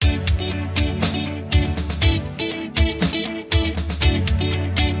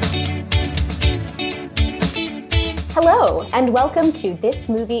Hello, and welcome to This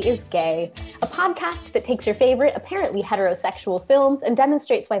Movie is Gay, a podcast that takes your favorite, apparently heterosexual films and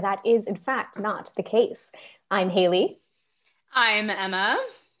demonstrates why that is, in fact, not the case. I'm Hailey. I'm Emma.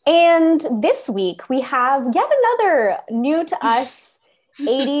 And this week we have yet another new to us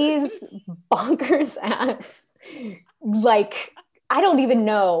 80s bonkers ass. Like, I don't even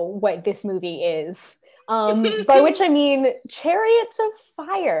know what this movie is. By which I mean Chariots of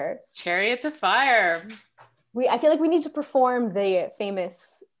Fire. Chariots of Fire. I feel like we need to perform the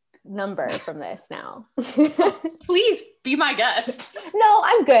famous number from this now. Please be my guest. No,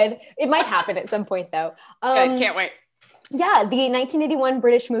 I'm good. It might happen at some point, though. Good, can't wait. Yeah, the 1981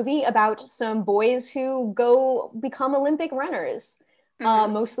 British movie about some boys who go become Olympic runners.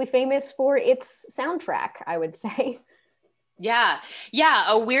 Mostly famous for its soundtrack, I would say. Yeah,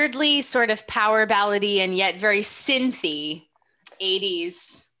 a weirdly sort of power ballady and yet very synthy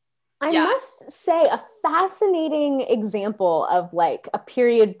 80s. I must say, a fascinating example of like a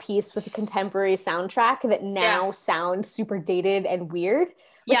period piece with a contemporary soundtrack that now sounds super dated and weird.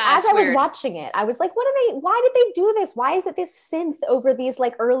 Like, as I was watching it, I was like, why did they do this? Why is it this synth over these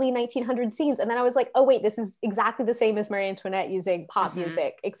like early 1900 scenes? And then I was like, oh wait, this is exactly the same as Marie Antoinette using pop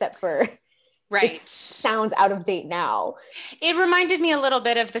music, except for it sounds out of date now. It reminded me a little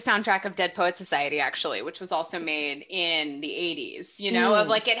bit of the soundtrack of Dead Poets Society, actually, which was also made in the 80s, you know, of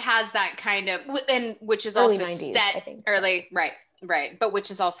like, it has that kind of, and which is early also 90s, set early, right. But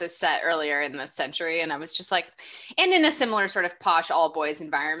which is also set earlier in the century. And I was just like, and in a similar sort of posh all boys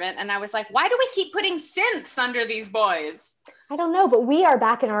environment. And I was like, why do we keep putting synths under these boys? I don't know, but we are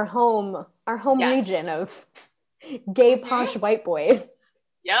back in our home region of gay posh white boys.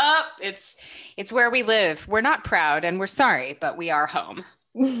 Yep, it's where we live. We're not proud and we're sorry, but we are home.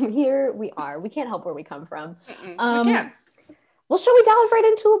 Here we are. We can't help where we come from. We can't. Well, shall we delve right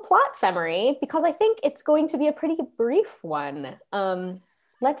into a plot summary? Because I think it's going to be a pretty brief one.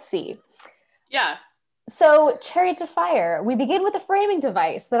 Let's see. Yeah. So, Chariots of Fire, we begin with a framing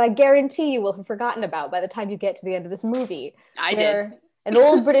device that I guarantee you will have forgotten about by the time you get to the end of this movie. I did. An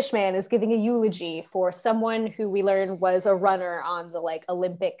old British man is giving a eulogy for someone who we learn was a runner on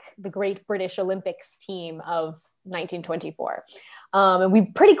the Great British Olympics team of 1924. And we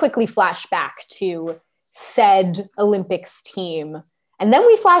pretty quickly flash back to said Olympics team. And then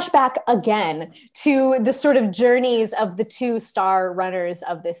we flash back again to the sort of journeys of the two star runners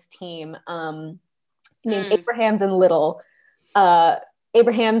of this team, named Abrahams and Little.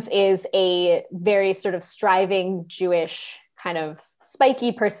 Abrahams is a very sort of striving Jewish kind of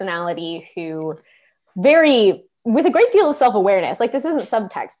spiky personality who with a great deal of self-awareness, like this isn't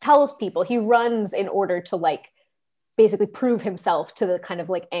subtext, tells people he runs in order to like basically prove himself to the kind of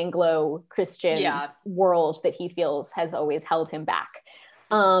like Anglo-Christian world that he feels has always held him back.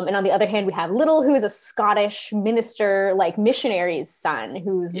 And on the other hand, we have Little, who is a Scottish minister, like missionary's son,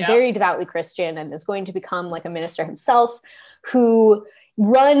 who's very devoutly Christian and is going to become like a minister himself, who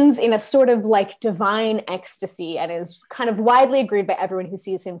runs in a sort of like divine ecstasy and is kind of widely agreed by everyone who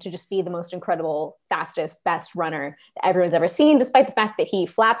sees him to just be the most incredible, fastest, best runner that everyone's ever seen, despite the fact that he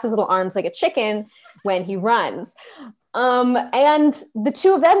flaps his little arms like a chicken when he runs. And the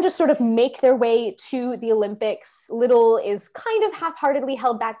two of them just sort of make their way to the Olympics. Little is kind of half-heartedly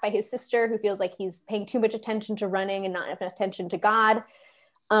held back by his sister, who feels like he's paying too much attention to running and not enough attention to God.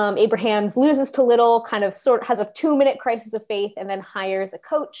 Abrahams loses to Little, kind of has a 2-minute crisis of faith, and then hires a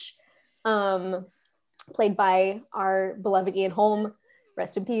coach, played by our beloved Ian Holm,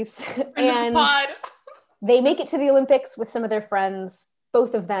 rest in peace. And they make it to the Olympics with some of their friends.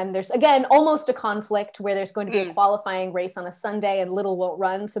 Both of them, there's again almost a conflict where there's going to be a qualifying race on a Sunday and Little won't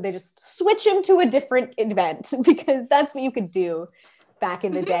run, so they just switch him to a different event because that's what you could do back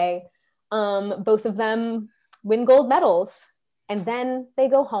in the day. Both of them win gold medals. And then they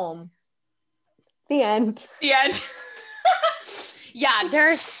go home. The end. Yeah, there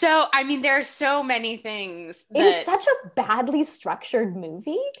are so many things. It is such a badly structured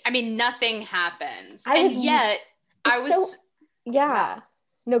movie. I mean, nothing happens. No,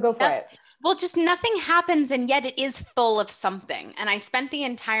 go for it. Well, just nothing happens, and yet it is full of something. And I spent the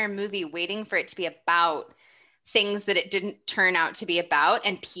entire movie waiting for it to be about things that it didn't turn out to be about,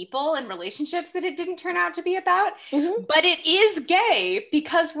 and people and relationships that it didn't turn out to be about. But it is gay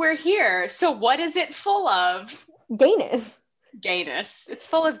because we're here. So what is it full of? Gayness. It's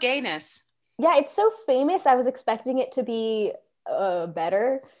full of gayness. Yeah, it's so famous. I was expecting it to be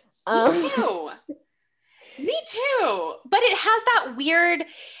better. Me too. But it has that weird,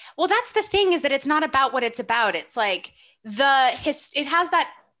 well, that's the thing, is that it's not about what it's about. It's like it has that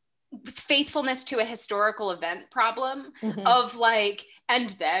faithfulness to a historical event problem of like,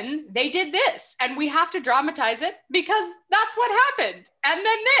 and then they did this and we have to dramatize it because that's what happened. And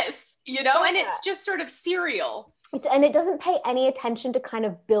then this, you know, and it's just sort of serial. And it doesn't pay any attention to kind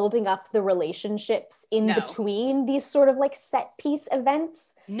of building up the relationships in between these sort of like set piece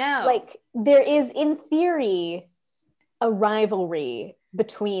events. No. Like there is, in theory, a rivalry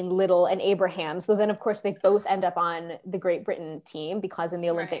between Little and Abraham. So then, of course, they both end up on the Great Britain team because in the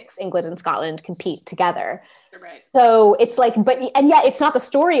Olympics, England and Scotland compete together. Right. So it's like, and yet it's not the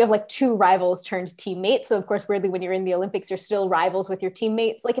story of like two rivals turned teammates. So of course, weirdly, when you're in the Olympics, you're still rivals with your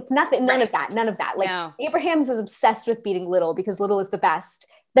teammates. Like it's nothing, none of that. Like Abraham's is obsessed with beating Little because Little is the best.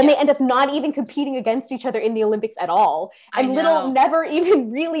 Then they end up not even competing against each other in the Olympics at all. And Little never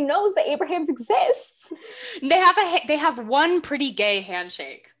even really knows that Abraham's exists. They have one pretty gay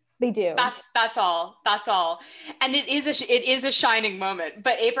handshake. They do. That's all. And it is a shining moment.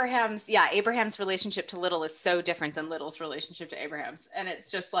 But Abraham's relationship to Little is so different than Little's relationship to Abraham's. And it's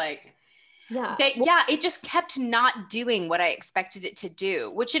just like, it just kept not doing what I expected it to do,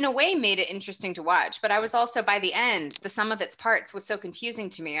 which in a way made it interesting to watch. But I was also, by the end, the sum of its parts was so confusing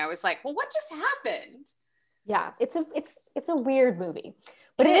to me. I was like, well, what just happened? Yeah, it's a weird movie,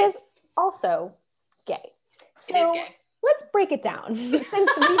 but it is also gay. So it is gay. Let's break it down. Since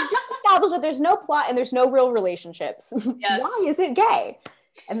we've just established that there's no plot and there's no real relationships, why is it gay?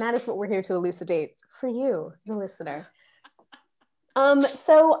 And that is what we're here to elucidate for you, the listener.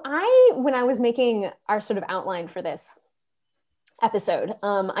 So when I was making our sort of outline for this episode,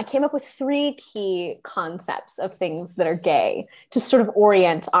 I came up with 3 key concepts of things that are gay to sort of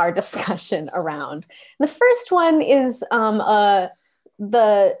orient our discussion around. The first one is the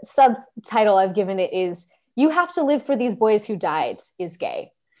subtitle I've given it is "You Have to Live for These Boys Who Died" is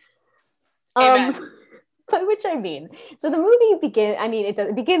gay. By which I mean, so the movie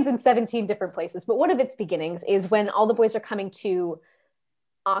begins in 17 different places, but one of its beginnings is when all the boys are coming to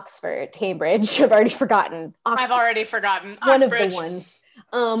Oxford, Cambridge. I've already forgotten. Oxford. One of the ones.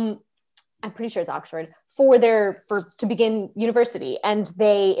 I'm pretty sure it's Oxford to begin university. And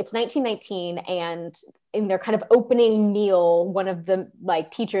it's 1919, and in their kind of opening meal, one of the like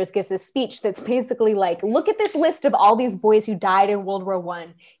teachers gives a speech that's basically like, look at this list of all these boys who died in World War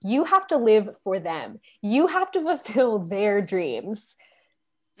I. You have to live for them. You have to fulfill their dreams.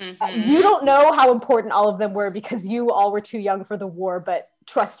 You don't know how important all of them were because you all were too young for the war, but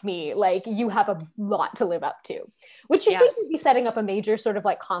trust me, like you have a lot to live up to, which you think would be setting up a major sort of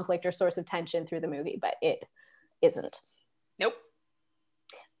like conflict or source of tension through the movie, but it isn't. Nope.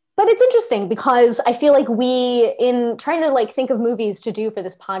 But it's interesting because I feel like we, in trying to like think of movies to do for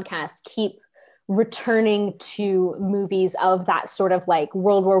this podcast, keep returning to movies of that sort of like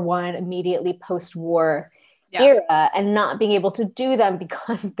World War I, immediately post-war era, and not being able to do them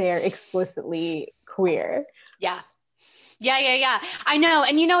because they're explicitly queer. Yeah. I know.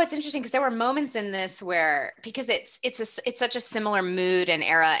 And you know, it's interesting because there were moments in this where, because it's such a similar mood and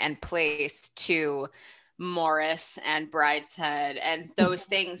era and place to Morris and Brideshead and those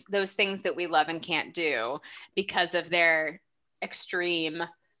things that we love and can't do because of their extreme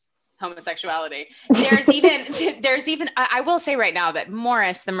homosexuality. There's even I will say right now that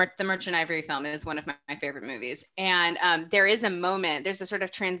Morris, the Merchant Ivory film, is one of my favorite movies. And there's a sort of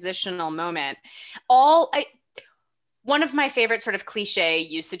transitional moment. One of my favorite sort of cliche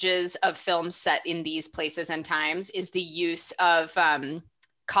usages of films set in these places and times is the use of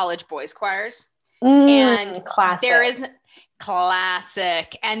college boys choirs. And classic. There is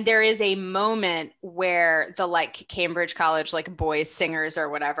classic. And there is a moment where the like Cambridge College, like boys singers or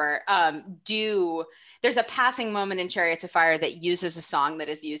whatever, there's a passing moment in Chariots of Fire that uses a song that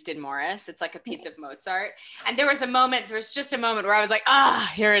is used in Morris. It's like a piece of Mozart. And there was just a moment where I was like,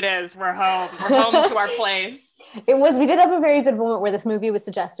 here it is. We're home. We're home to our place. We did have a very good moment where this movie was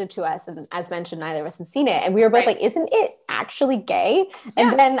suggested to us. And as mentioned, neither of us had seen it. And we were both like, isn't it actually gay?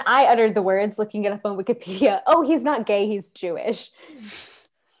 And then I uttered the words, looking it up on Wikipedia. Oh, he's not gay. He's Jewish.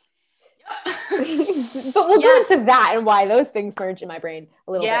 But we'll go into that and why those things merge in my brain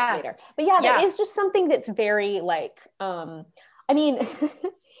a little bit later. But there is just something that's very like, that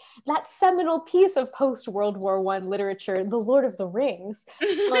seminal piece of post-World War I literature, The Lord of the Rings,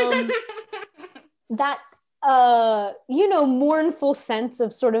 that mournful sense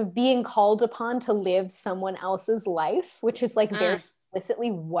of sort of being called upon to live someone else's life, which is like very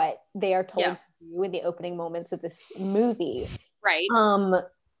explicitly what they are told to do in the opening moments of this movie. Right.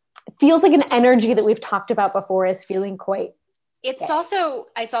 Feels like an energy that we've talked about before as feeling quite it's also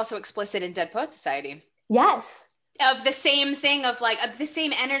explicit in Dead Poets Society. Yes. Of the same thing of the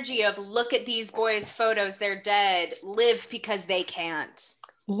same energy of look at these boys' photos, they're dead, live because they can't.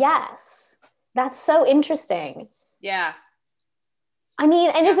 Yes. That's so interesting. Yeah. I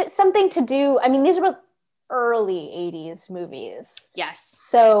mean, and is it something to do? I mean, these are both early 80s movies. Yes.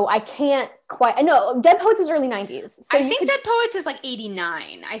 So I can't quite, I know Dead Poets is early 90s. So I think Dead Poets is like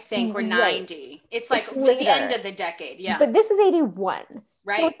 89, I think, or 90. It's like it's the end of the decade. Yeah. But this is 81.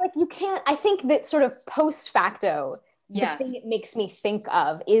 Right. So it's like you can't, I think that sort of post facto, the thing it makes me think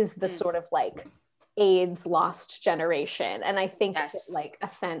of is the sort of like AIDS lost generation. And I think that like a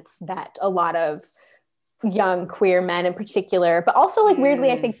sense that a lot of young queer men in particular, but also like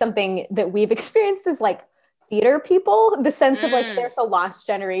weirdly, I think something that we've experienced is like theater people, the sense of like there's a lost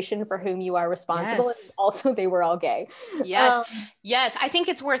generation for whom you are responsible, and also they were all gay. Yes, I think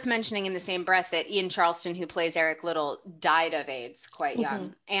it's worth mentioning in the same breath that Ian Charleston, who plays Eric Little, died of AIDS quite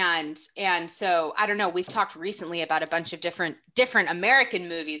young. And so I don't know, we've talked recently about a bunch of different American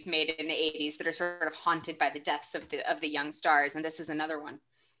movies made in the 80s that are sort of haunted by the deaths of the young stars, and this is another one.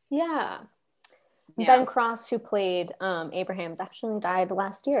 Ben Cross, who played Abrahams, actually died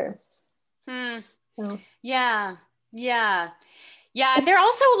last year. So. Yeah. And there are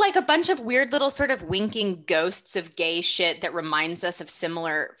also like a bunch of weird little sort of winking ghosts of gay shit that reminds us of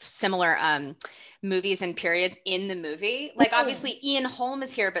similar movies and periods in the movie. Like obviously Ian Holm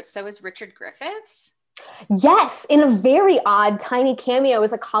is here, but so is Richard Griffiths. Yes, in a very odd tiny cameo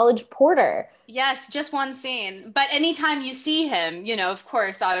as a college porter. Yes, just one scene. But anytime you see him, you know, of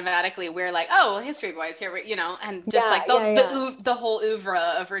course, automatically we're like, oh, History Boys here, you know, and just the whole oeuvre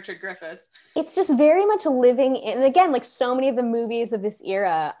of Richard Griffiths. It's just very much living in, and again, like so many of the movies of this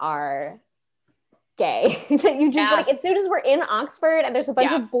era are gay that you just like, as soon as we're in Oxford and there's a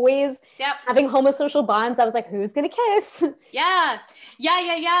bunch of boys having homosocial bonds, I was like, who's gonna kiss? Yeah.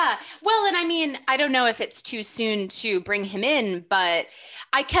 Well, and I mean, I don't know if it's too soon to bring him in, but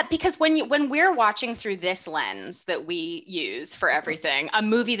because when we're watching through this lens that we use for everything, a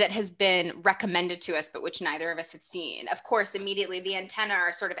movie that has been recommended to us, but which neither of us have seen, of course, immediately the antenna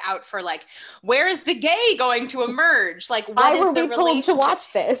are sort of out for like, where is the gay going to emerge? Like, what is the relationship? Told to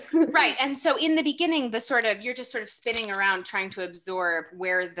watch this? Right. And so in the beginning, you're just sort of spinning around trying to absorb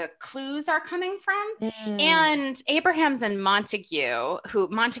where the clues are coming from. And Abrahams and Montague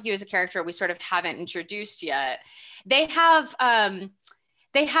is a character we sort of haven't introduced yet. They have kind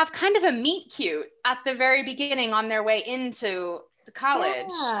of a meet cute at the very beginning on their way into the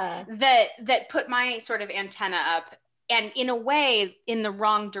college that put my sort of antenna up, and in a way in the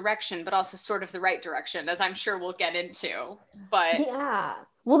wrong direction, but also sort of the right direction, as I'm sure we'll get into. But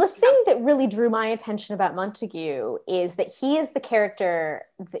well, the thing that really drew my attention about Montague is that he is the character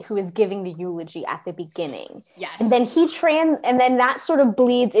who is giving the eulogy at the beginning. Yes. And then and then that sort of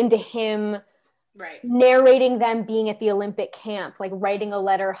bleeds into him narrating them being at the Olympic camp, like writing a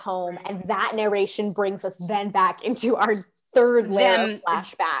letter home. And that narration brings us then back into our third layer of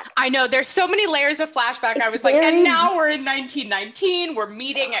flashback. I know, there's so many layers of flashback. I was like, and now we're in 1919, we're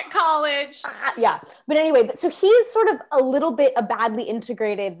meeting at college. But anyway, so he's sort of a little bit a badly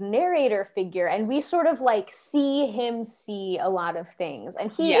integrated narrator figure, and we sort of like see him see a lot of things. And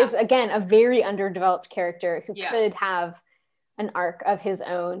he is, again, a very underdeveloped character who could have an arc of his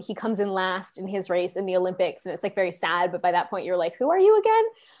own. He comes in last in his race in the Olympics, and it's like very sad, but by that point you're like, who are you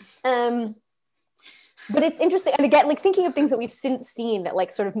again? But it's interesting, and again, like thinking of things that we've since seen that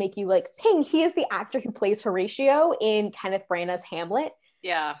like sort of make you like, ping, he is the actor who plays Horatio in Kenneth Branagh's Hamlet.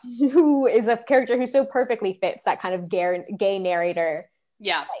 Yeah. Who is a character who so perfectly fits that kind of gay narrator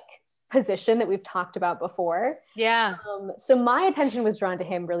like position that we've talked about before. Yeah. So my attention was drawn to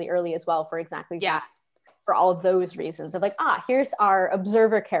him really early as well for exactly that. For all of those reasons of like, here's our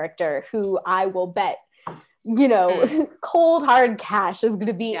observer character who I will bet, you know, cold hard cash is going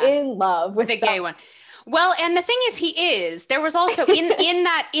to be in love with the gay one. Well, and the thing is, there was also in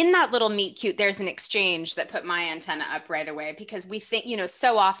that little meet cute, there's an exchange that put my antenna up right away, because we think, you know,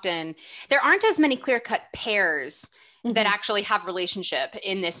 so often there aren't as many clear-cut pairs that actually have relationship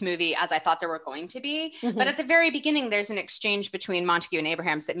in this movie as I thought there were going to be. But at the very beginning, there's an exchange between Montague and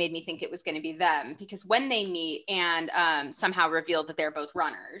Abrahams that made me think it was going to be them, because when they meet and somehow revealed that they're both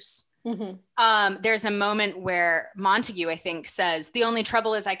runners, there's a moment where Montague, I think, says, the only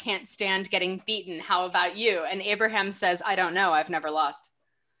trouble is I can't stand getting beaten. How about you? And Abraham says, I don't know. I've never lost.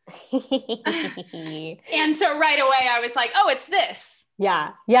 And so right away I was like, oh, it's this.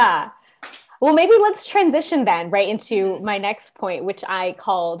 Yeah. Well, maybe let's transition then right into my next point, which I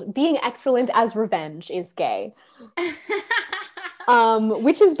called being excellent as revenge is gay.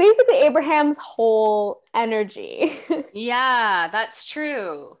 Which is basically Abraham's whole energy. Yeah, that's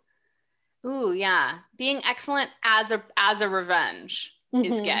true. Ooh, yeah. Being excellent as a revenge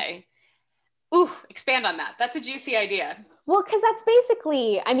is gay. Ooh, expand on that. That's a juicy idea. Well, because that's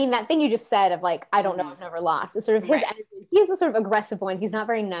basically, I mean, that thing you just said of like, I don't know, I've never lost, is sort of his energy. He's a sort of aggressive one. He's not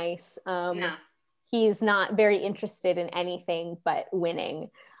very nice. No. He's not very interested in anything but winning.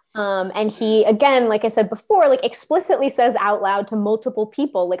 And he, again, like I said before, like explicitly says out loud to multiple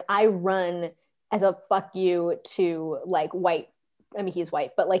people, like, I run as a fuck you to like white, I mean, he's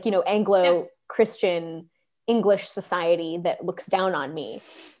white, but like, you know, Anglo-Christian English society that looks down on me.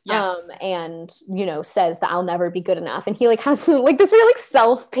 And, you know, says that I'll never be good enough. And he like has like this really like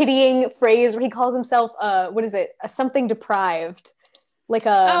self-pitying phrase where he calls himself, what is it? A something deprived. Like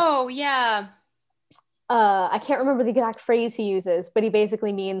I can't remember the exact phrase he uses, but he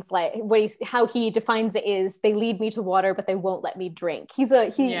basically means like how he defines it is, they lead me to water, but they won't let me drink. He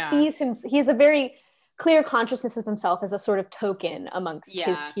sees him, he has a very clear consciousness of himself as a sort of token amongst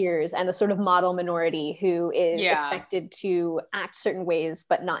his peers and a sort of model minority who is expected to act certain ways,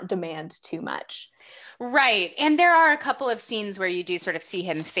 but not demand too much. Right. And there are a couple of scenes where you do sort of see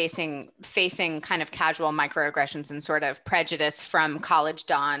him facing kind of casual microaggressions and sort of prejudice from college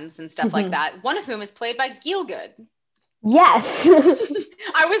dons and stuff like that. One of whom is played by Gielgud. Yes.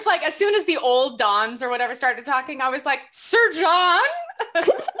 I was like, as soon as the old dons or whatever started talking, I was like, Sir John?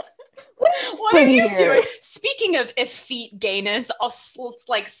 What are you doing? Speaking of effete gayness,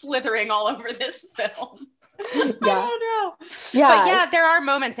 like slithering all over this film. I don't know. But yeah, there are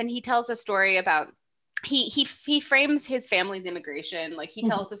moments, and he tells a story about he frames his family's immigration. Like he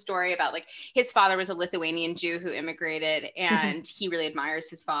tells the story about like his father was a Lithuanian Jew who immigrated, and he really admires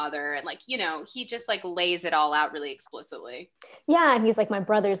his father, and like, you know, he just like lays it all out really explicitly. Yeah, and he's like, my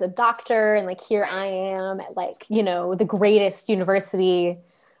brother's a doctor, and like here I am at like, you know, the greatest university.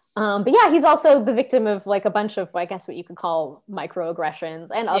 But yeah, he's also the victim of like a bunch of, I guess, what you could call microaggressions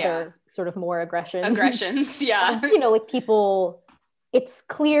and other sort of more aggressions. You know, like people, it's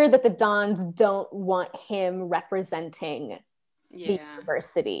clear that the dons don't want him representing the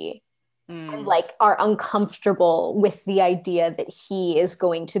university and like are uncomfortable with the idea that he is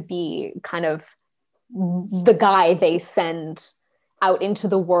going to be kind of the guy they send out into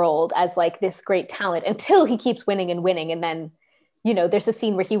the world as like this great talent until he keeps winning and winning. And then, you know, there's a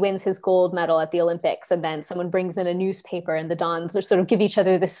scene where he wins his gold medal at the Olympics, and then someone brings in a newspaper, and the dons are sort of give each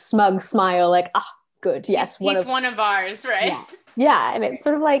other this smug smile, like, ah, good, yes, he's one of ours, right? Yeah, and it's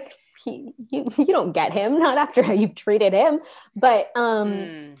sort of like you don't get him, not after how you've treated him, but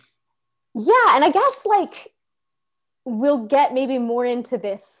yeah, and I guess like we'll get maybe more into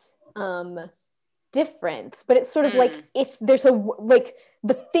this difference, but it's sort of like if there's a like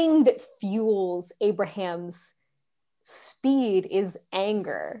the thing that fuels Abraham's speed is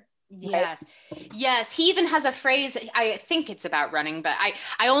anger. Yes. Yes. He even has a phrase. I think it's about running, but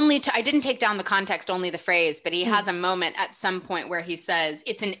I didn't take down the context, only the phrase, but he has a moment at some point where he says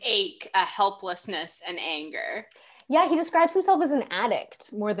it's an ache, a helplessness, and anger. Yeah. He describes himself as an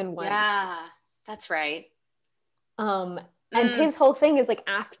addict more than once. Yeah, that's right. And his whole thing is like,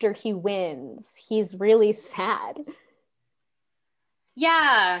 after he wins, he's really sad.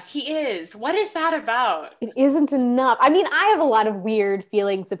 Yeah, he is. What is that about? It isn't enough. I mean, I have a lot of weird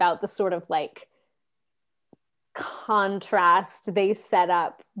feelings about the sort of like contrast they set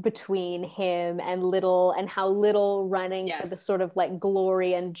up between him and Little, and how Little running for the sort of like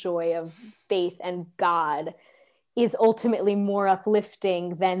glory and joy of faith and God is ultimately more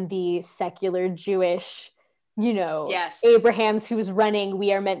uplifting than the secular Jewish, you know, Abraham's who's running,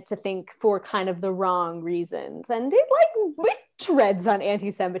 we are meant to think for kind of the wrong reasons. And it treads on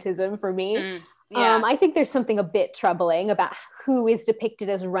anti-Semitism for me. I think there's something a bit troubling about who is depicted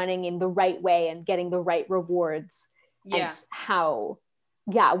as running in the right way and getting the right rewards, and how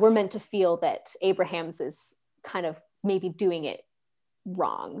we're meant to feel that Abraham's is kind of maybe doing it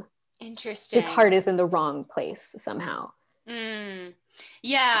wrong. Interesting. His heart is in the wrong place somehow.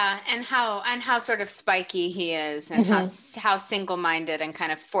 Yeah, and how sort of spiky he is, and how single-minded and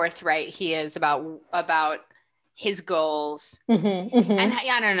kind of forthright he is about his goals. And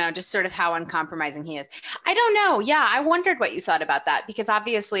I don't know, just sort of how uncompromising he is. I don't know. Yeah, I wondered what you thought about that, because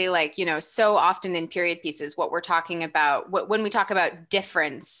obviously, like, you know, so often in period pieces, what we're talking about, when we talk about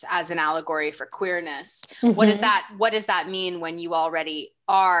difference as an allegory for queerness, what does that mean when you already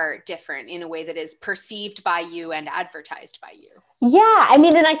are different in a way that is perceived by you and advertised by you? Yeah, I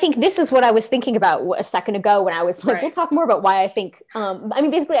mean, and I think this is what I was thinking about a second ago when I was like, we'll talk more about why I think, I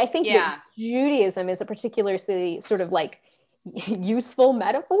mean, basically, I think that Judaism is a particularly sort of like useful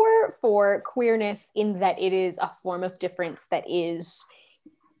metaphor for queerness, in that it is a form of difference that is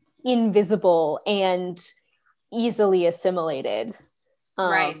invisible and easily assimilated.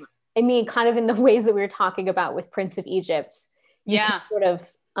 I mean, kind of in the ways that we were talking about with Prince of Egypt. You can sort of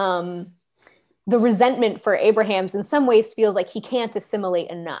the resentment for Abraham's in some ways feels like he can't assimilate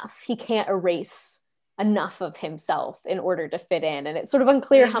enough. He can't erase enough of himself in order to fit in. And it's sort of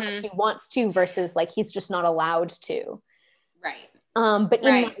unclear how much he wants to versus like he's just not allowed to. Right. But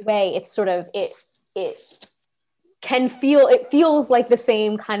in that way, it's sort of, it feels like the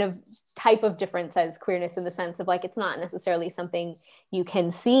same kind of type of difference as queerness in the sense of like, it's not necessarily something you can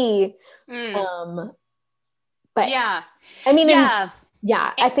see. But yeah, I mean, I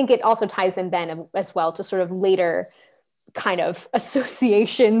think it also ties in then as well to sort of later kind of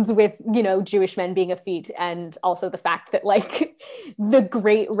associations with, you know, Jewish men being effete, and also the fact that like the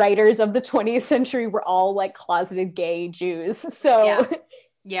great writers of the 20th century were all like closeted gay Jews. So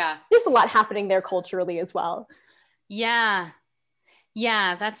yeah, there's a lot happening there culturally as well. Yeah,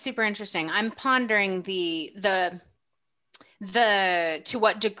 that's super interesting. I'm pondering the to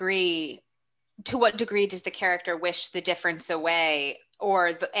what degree does the character wish the difference away,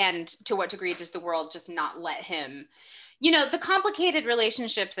 and to what degree does the world just not let him, you know, the complicated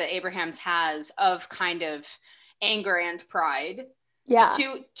relationship that Abraham's has of kind of anger and pride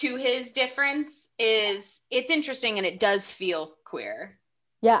to his difference it's interesting, and it does feel queer.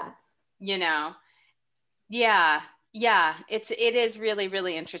 You know, it is really,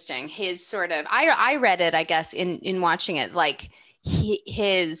 really interesting. His sort of, I read it, I guess, in watching it, like he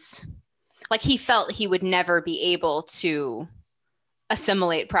felt he would never be able to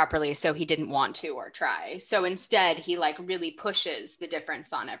assimilate properly, so he didn't want to or try. So instead, he like really pushes the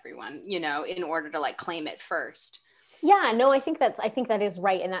difference on everyone, you know, in order to like claim it first. Yeah, no, I think that is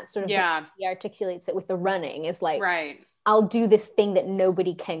right. And that's sort of he articulates it with the running is like, I'll do this thing that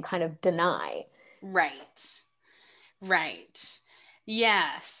nobody can kind of deny. Right.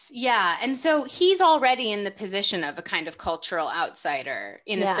 Yes. Yeah. And so he's already in the position of a kind of cultural outsider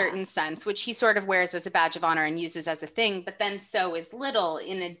in a certain sense, which he sort of wears as a badge of honor and uses as a thing, but then so is Little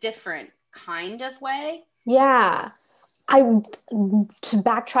in a different kind of way. Yeah. To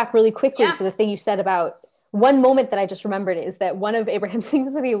backtrack really quickly to the thing you said about one moment that I just remembered is that one of Abraham's things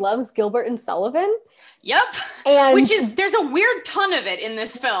is that he loves Gilbert and Sullivan. Yep. And there's a weird ton of it in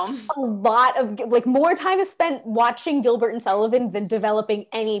this film. A lot of like more time is spent watching Gilbert and Sullivan than developing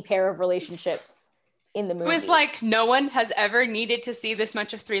any pair of relationships in the movie. It was like no one has ever needed to see this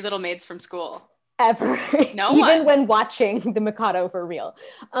much of Three Little Maids from School. Ever. No Even when watching The Mikado for real.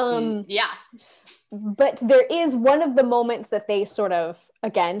 But there is one of the moments that they sort of,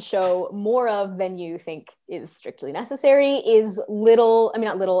 again, show more of than you think is strictly necessary is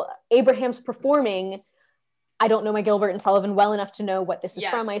Abraham's performing I don't know my Gilbert and Sullivan well enough to know what this is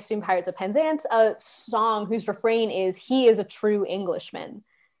from. I assume Pirates of Penzance, a song whose refrain is, "He is a true Englishman."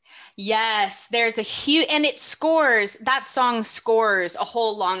 Yes, there's a huge, and that song scores a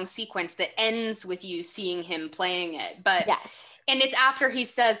whole long sequence that ends with you seeing him playing it. But and it's after he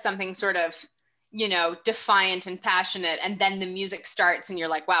says something sort of, you know, defiant and passionate, and then the music starts and you're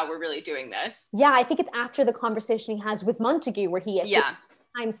like, wow, we're really doing this. Yeah, I think it's after the conversation he has with Montague where he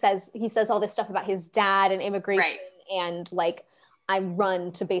says all this stuff about his dad and immigration and like I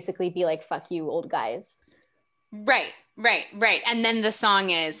run to basically be like, fuck you old guys. Right. And then the song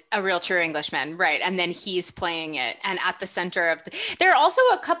is A Real True Englishman. Right. And then he's playing it. And at the center of there are also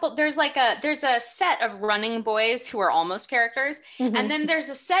there's a set of running boys who are almost characters. Mm-hmm. And then there's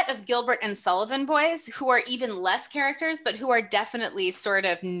a set of Gilbert and Sullivan boys who are even less characters, but who are definitely sort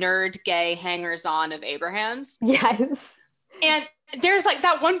of nerd gay hangers on of Abraham's. Yes. And there's like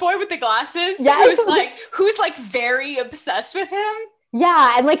that one boy with the glasses who's like very obsessed with him.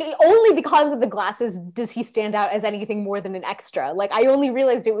 Yeah, and like only because of the glasses does he stand out as anything more than an extra. Like I only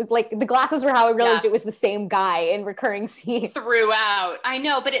realized it was like the glasses were how I realized it was the same guy in recurring scenes throughout. I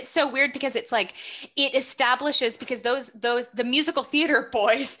know, but it's so weird because it's like it establishes, because the musical theater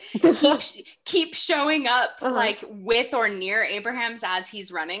boys keep showing up like with or near Abraham's as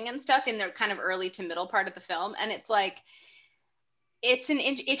he's running and stuff in the kind of early to middle part of the film, and it's like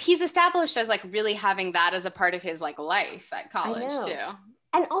he's established as like really having that as a part of his like life at college too.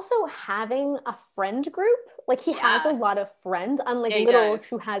 And also having a friend group. Like he has a lot of friends, unlike Little,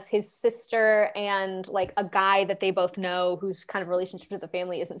 who has his sister and like a guy that they both know whose kind of relationship with the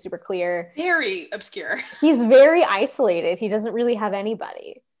family isn't super clear. Very obscure. He's very isolated. He doesn't really have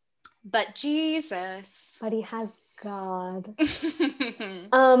anybody. But Jesus. But he has God.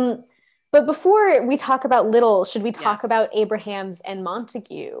 But before we talk about Little, should we talk about Abraham's and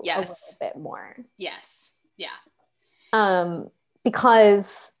Montague a little bit more? Yes. Yeah.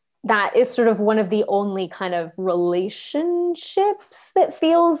 Because that is sort of one of the only kind of relationships that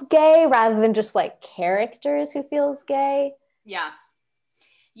feels gay rather than just like characters who feels gay. Yeah.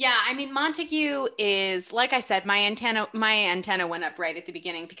 Yeah, I mean, Montague is, like I said, my antenna went up right at the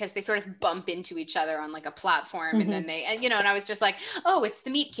beginning because they sort of bump into each other on like a platform, and then and I was just like, oh, it's the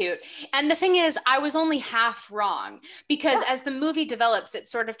meet cute. And the thing is, I was only half wrong, because as the movie develops,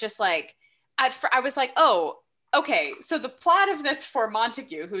 it's sort of just like, I was like, oh, okay, so the plot of this for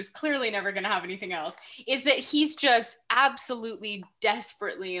Montague, who's clearly never going to have anything else, is that he's just absolutely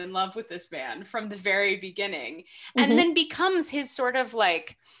desperately in love with this man from the very beginning, and then becomes his sort of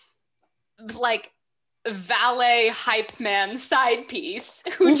like valet hype man side piece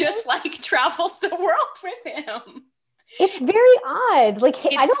who just like travels the world with him. It's very odd. Like,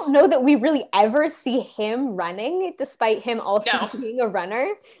 I don't know that we really ever see him running, despite him also being a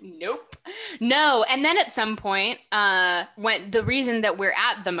runner. Nope. No. And then at some point, when the reason that we're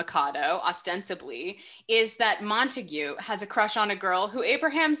at the Mikado, ostensibly, is that Montague has a crush on a girl who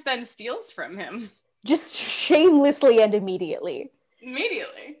Abrahams then steals from him. Just shamelessly and immediately.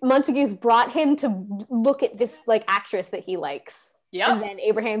 Montague's brought him to look at this like actress that he likes. Yeah. And then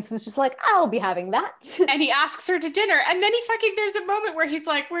Abrahams is just like, I'll be having that. And he asks her to dinner. And then there's a moment where he's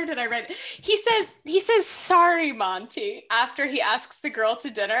like, where did I write it? He says, sorry, Monty, after he asks the girl to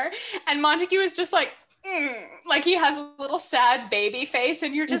dinner. And Montague is just like he has a little sad baby face.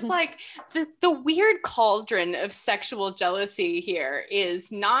 And you're just like, the weird cauldron of sexual jealousy here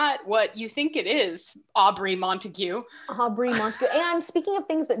is not what you think it is, Aubrey Montague. And speaking of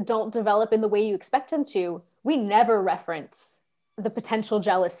things that don't develop in the way you expect them to, we never reference the potential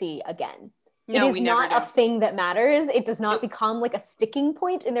jealousy again. No, it is not a thing that matters. It does not become like a sticking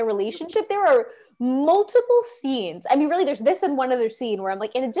point in their relationship. There are multiple scenes. I mean, really, there's this and one other scene where I'm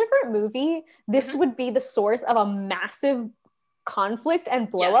like, in a different movie, this would be the source of a massive conflict and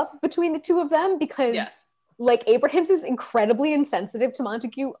blow up between the two of them, because like Abrahams is incredibly insensitive to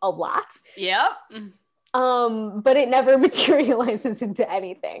Montague a lot. Yep. But it never materializes into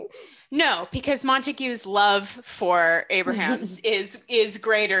anything. No, because Montague's love for Abrahams is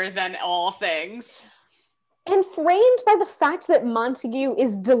greater than all things. And framed by the fact that Montague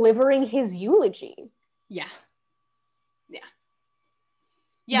is delivering his eulogy. Yeah.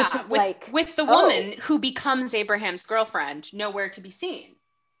 With the woman who becomes Abraham's girlfriend nowhere to be seen.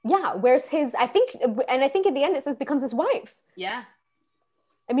 Yeah, where's his, I think at the end it says becomes his wife. Yeah.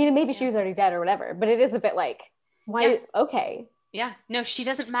 I mean, maybe she was already dead or whatever, but it is a bit like, why? Okay. Yeah, no, she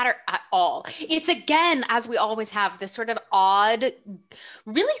doesn't matter at all. It's, again, as we always have, this sort of odd,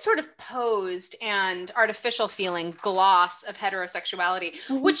 really sort of posed and artificial feeling gloss of heterosexuality,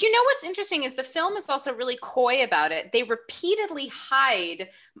 which, what's interesting is the film is also really coy about it. They repeatedly hide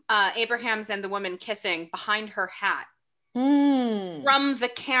Abrahams and the woman kissing behind her hat from the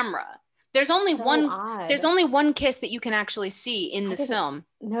camera. There's only one kiss that you can actually see in the film.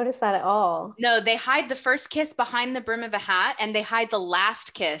 Notice that at all. No, they hide the first kiss behind the brim of a hat, and they hide the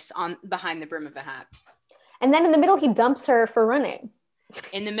last kiss behind the brim of a hat. And then in the middle, he dumps her for running.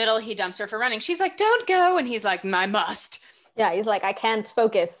 She's like, don't go. And he's like, I must. Yeah, he's like, I can't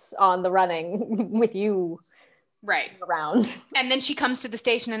focus on the running with you around. And then she comes to the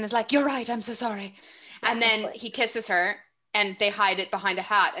station and is like, you're right, I'm so sorry. And then he kisses her. And they hide it behind a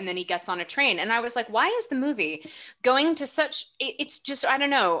hat, and then he gets on a train. And I was like, why is the movie going to it's just, I don't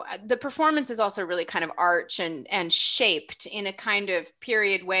know. The performance is also really kind of arch and shaped in a kind of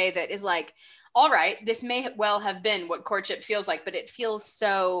period way that is like, all right, this may well have been what courtship feels like, but it feels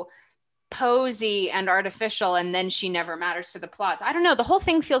so posy and artificial, and then she never matters to the plots. I don't know. The whole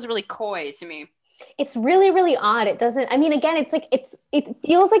thing feels really coy to me. It's really, really odd. It doesn't, I mean, again, it's like, it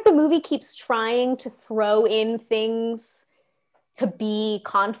feels like the movie keeps trying to throw in things to be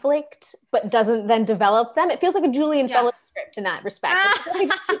conflict, but doesn't then develop them. It feels like a Julian Fellows script in that respect. It's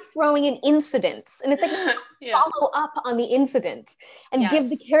like throwing in incidents, and it's like follow up on the incident and give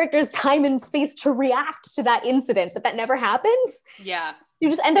the characters time and space to react to that incident, but that never happens. Yeah. You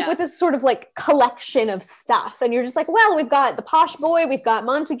just end up with this sort of like collection of stuff, and you're just like, well, we've got the posh boy, we've got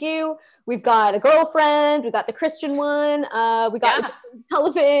Montague, we've got a girlfriend, we've got the Christian one, we got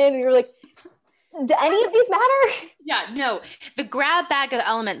Sullivan, and you're like, do any of these matter? Yeah, no. The grab bag of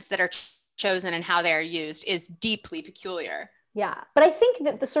elements that are chosen and how they are used is deeply peculiar. Yeah, but I think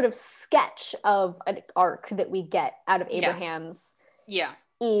that the sort of sketch of an arc that we get out of Abraham's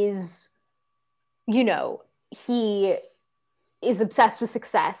is, he is obsessed with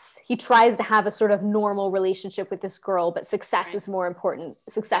success. He tries to have a sort of normal relationship with this girl, but success is more important.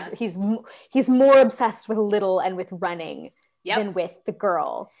 Success. He's more obsessed with Little and with running than with the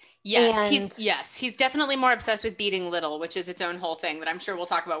girl. Yes, he's definitely more obsessed with beating Little, which is its own whole thing that I'm sure we'll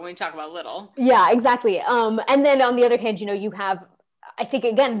talk about when we talk about Little. Yeah, exactly. And then on the other hand, you have, I think,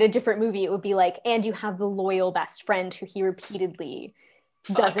 again, in a different movie, it would be like, and you have the loyal best friend who he repeatedly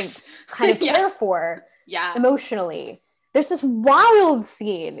doesn't kind of care for yeah. emotionally. There's this wild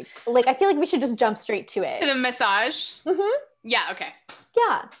scene. Like, I feel like we should just jump straight to it. To the massage? Mm-hmm. Yeah, okay.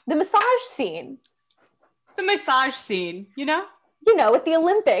 Yeah, the massage scene. The massage scene, You know, at the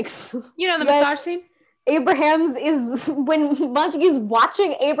Olympics. You know the massage scene? Abraham's when Montague's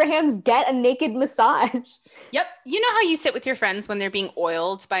watching Abraham's get a naked massage. Yep. You know how you sit with your friends when they're being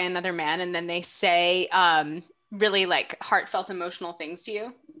oiled by another man and then they say really like heartfelt emotional things to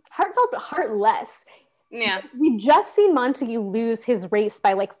you? Heartfelt, but heartless. Yeah. We just seen Montague lose his race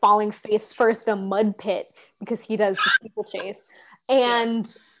by like falling face first in a mud pit because he does the steeplechase.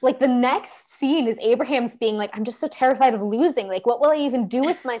 And like the next scene is Abraham's being like, I'm just so terrified of losing. Like, what will I even do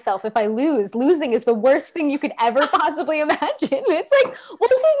with myself if I lose? Losing is the worst thing you could ever possibly imagine. It's like, well,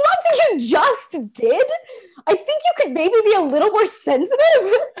 since Montague just did, I think you could maybe be a little more sensitive.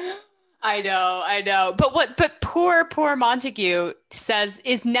 I know. But poor Montague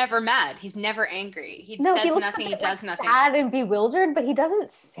is never mad. He's never angry. He says nothing. He does nothing. Sad and bewildered, but he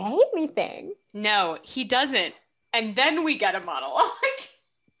doesn't say anything. No, he doesn't. And then we get a monologue.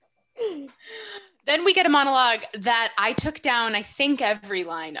 That I took down, I think, every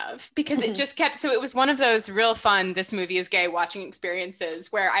line of, because it just kept, so it was one of those real fun, this movie is gay watching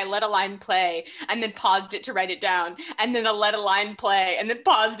experiences where I let a line play and then paused it to write it down. And then I let a line play and then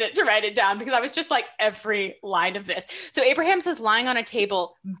paused it to write it down because I was just like, every line of this. So Abraham says lying on a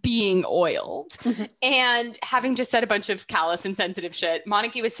table being oiled and having just said a bunch of callous and sensitive shit.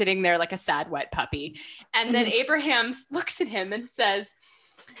 Montague was sitting there like a sad, wet puppy. And then Abraham looks at him and says,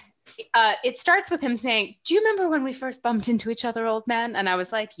 it starts with him saying, do you remember when we first bumped into each other, old man? And I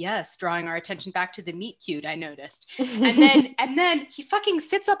was like, yes, drawing our attention back to the meet cute, I noticed. And then he fucking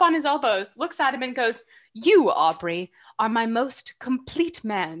sits up on his elbows, looks at him and goes, you, Aubrey, are my most complete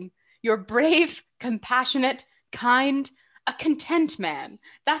man. You're brave, compassionate, kind, a content man.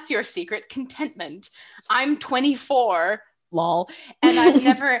 That's your secret, contentment. I'm 24. Lol. And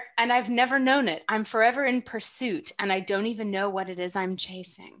I've never known it. I'm forever in pursuit and I don't even know what it is I'm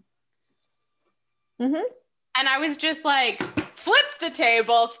chasing. Mm-hmm. And I was just like, flip the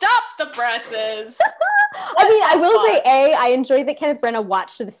table, stop the presses. I mean, I will say, I enjoyed that Kenneth Branagh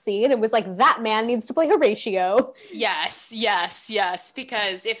watched the scene and was like, that man needs to play Horatio. Yes.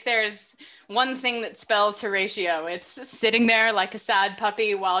 Because if there's one thing that spells Horatio, it's sitting there like a sad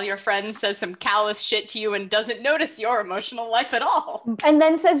puppy while your friend says some callous shit to you and doesn't notice your emotional life at all. And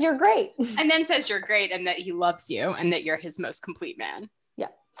then says you're great. And that he loves you and that you're his most complete man. Yeah.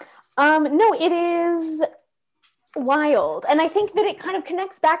 No, it is wild. And I think that it kind of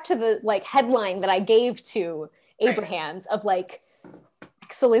connects back to the like headline that I gave to Abraham's of like,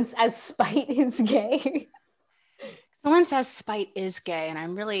 excellence as spite is gay. Excellence as spite is gay. And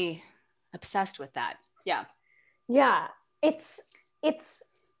I'm really obsessed with that. Yeah. It's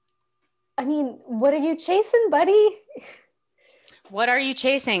I mean, what are you chasing, buddy? What are you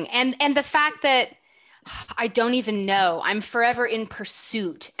chasing? And the fact that I don't even know. I'm forever in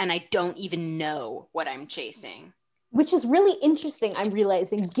pursuit and I don't even know what I'm chasing. Which is really interesting, I'm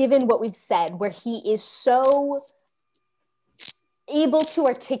realizing, given what we've said, where he is so able to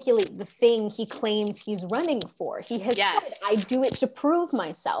articulate the thing he claims he's running for. He has said, I do it to prove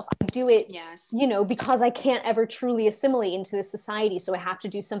myself. I do it, because I can't ever truly assimilate into this society, so I have to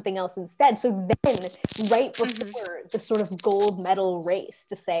do something else instead. So then, right before the sort of gold medal race,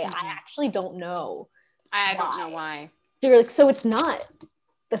 to say, I actually don't know. I don't know why. They're like, so it's not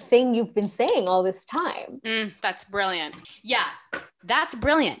the thing you've been saying all this time. That's brilliant. Yeah, that's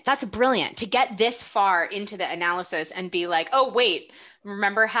brilliant. That's brilliant to get this far into the analysis and be like, oh, wait,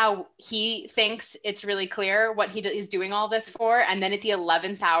 remember how he thinks it's really clear what he is doing all this for? And then at the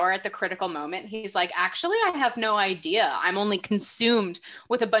 11th hour, at the critical moment, he's like, actually, I have no idea. I'm only consumed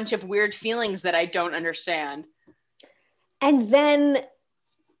with a bunch of weird feelings that I don't understand. And then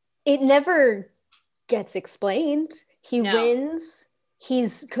it never gets explained. He wins.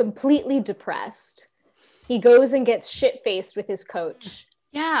 He's completely depressed. He goes and gets shit-faced with his coach.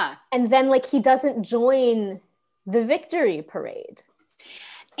 Yeah. And then like he doesn't join the victory parade.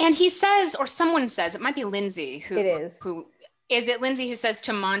 And he says, or someone says, it might be Lindsay who is it Lindsay who says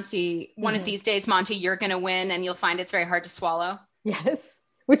to Monty, one of these days, Monty, you're going to win and you'll find it's very hard to swallow. Yes.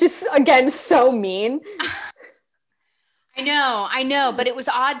 Which is again so mean. I know, but it was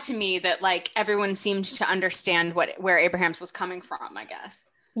odd to me that like everyone seemed to understand where Abraham's was coming from, I guess.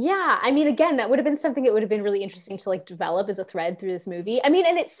 Yeah, I mean, again, that would have been something that would have been really interesting to like develop as a thread through this movie. I mean,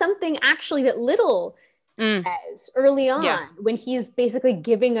 and it's something actually that Little says early on when he's basically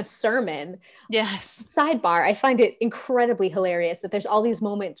giving a sermon. Yes. Sidebar, I find it incredibly hilarious that there's all these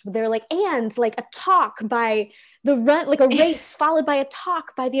moments where they're like, and like a talk by the run, like a race followed by a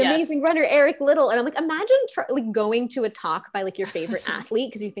talk by the amazing runner, Eric Liddell. And I'm like, imagine like going to a talk by like your favorite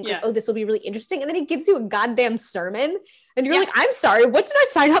athlete because you think like, oh, this will be really interesting. And then he gives you a goddamn sermon and you're like, I'm sorry, what did I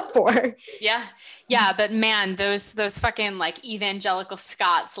sign up for? Yeah. Yeah. But man, those fucking like evangelical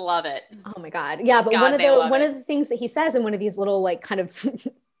Scots love it. Oh my God. Yeah. But one of the things that he says in one of these little like kind of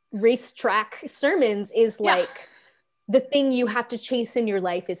racetrack sermons is like, the thing you have to chase in your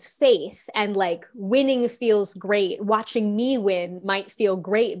life is faith, and like winning feels great. Watching me win might feel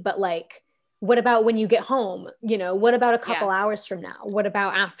great, but like, what about when you get home? You know, what about a couple hours from now? What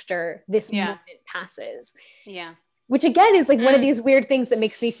about after this moment passes? Yeah. Which again is like one of these weird things that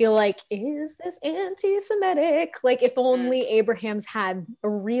makes me feel like, is this anti-Semitic? Like if only Abraham's had a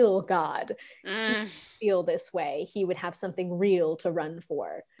real God to feel this way, he would have something real to run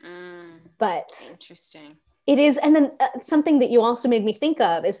for. But interesting. It is. And then something that you also made me think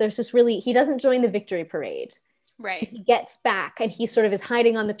of is there's this really, he doesn't join the victory parade. Right. He gets back and he sort of is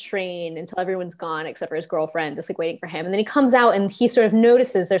hiding on the train until everyone's gone, except for his girlfriend, just like waiting for him. And then he comes out and he sort of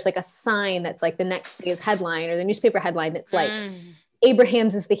notices there's like a sign that's like the next day's headline or the newspaper headline that's like,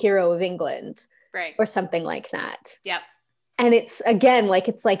 Abraham's is the hero of England. Right. Or something like that. Yep. And it's again, like,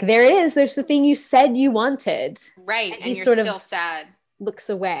 it's like, there it is. There's the thing you said you wanted. Right. And you're still sad.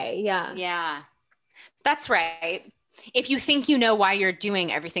 Looks away. Yeah. Yeah. That's right. If you think you know why you're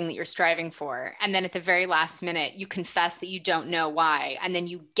doing everything that you're striving for, and then at the very last minute, you confess that you don't know why, and then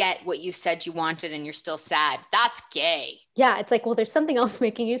you get what you said you wanted and you're still sad, that's gay. Yeah. It's like, well, there's something else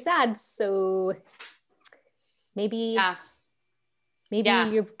making you sad. So maybe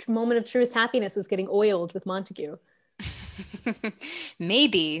your moment of truest happiness was getting oiled with Montague.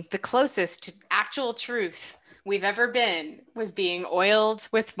 Maybe the closest to actual truth we've ever been was being oiled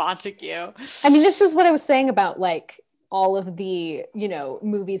with Montague. I mean, this is what I was saying about like all of the, you know,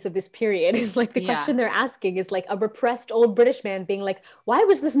 movies of this period is like the question they're asking is like a repressed old British man being like, why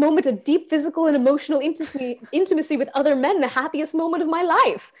was this moment of deep physical and emotional intimacy with other men the happiest moment of my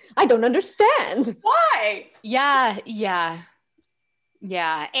life? I don't understand. Why? Yeah.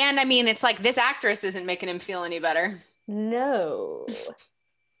 And I mean, it's like this actress isn't making him feel any better. No.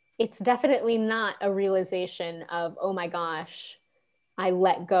 It's definitely not a realization of, oh my gosh, I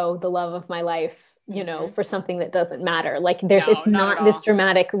let go the love of my life, you know, for something that doesn't matter. Like it's not this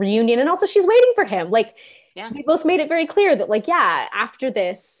dramatic reunion. And also she's waiting for him. Like we both made it very clear that like, after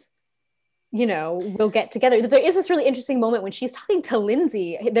this, you know, we'll get together. There is this really interesting moment when she's talking to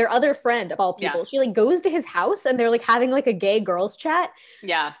Lindsay, their other friend of all people. She like goes to his house and they're like having like a gay girls chat.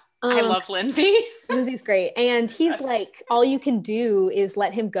 Yeah. I love Lindsay. Lindsay's great. And he's like, all you can do is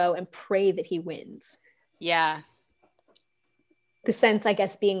let him go and pray that he wins. Yeah. The sense, I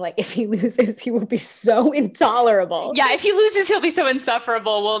guess, being like, if he loses, he will be so intolerable. Yeah, if he loses, he'll be so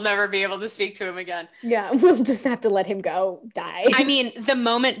insufferable. We'll never be able to speak to him again. Yeah, we'll just have to let him go, die. I mean, the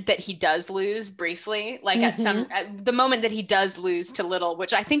moment that he does lose briefly, like the moment that he does lose to Little,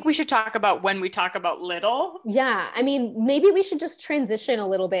 which I think we should talk about when we talk about Little. Yeah, I mean, maybe we should just transition a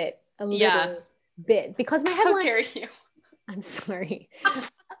little bit, because my headline... How dare you? I'm sorry.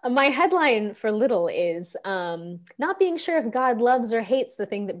 My headline for Little is not being sure if God loves or hates the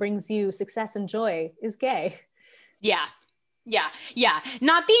thing that brings you success and joy is gay. Yeah.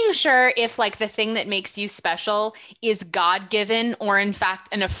 Not being sure if like the thing that makes you special is God-given or in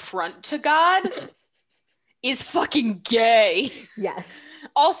fact an affront to God is fucking gay. Yes.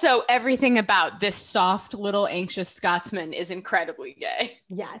 Also, everything about this soft little anxious Scotsman is incredibly gay.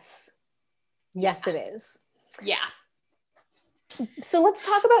 Yes. Yes, it is. Yeah. So let's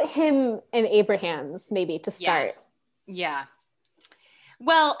talk about him and Abraham's maybe to start. Yeah.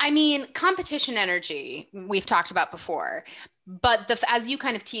 Well, I mean, competition energy we've talked about before, but as you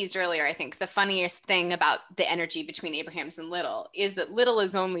kind of teased earlier, I think the funniest thing about the energy between Abraham's and Little is that Little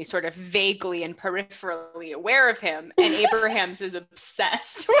is only sort of vaguely and peripherally aware of him, and Abraham's is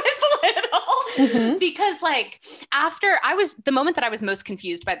obsessed with Little. Because like the moment that I was most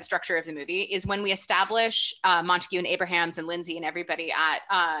confused by the structure of the movie is when we establish Montague and Abraham's and Lindsay and everybody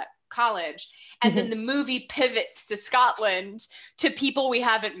at college, and then the movie pivots to Scotland to people we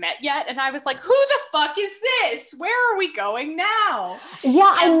haven't met yet, and I was like, who the fuck is this? Where are we going now?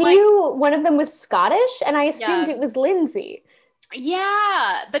 Yeah, and I knew one of them was Scottish and I assumed it was Lindsay.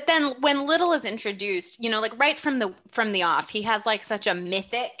 Yeah, but then when Little is introduced, you know, like right from the off, he has like such a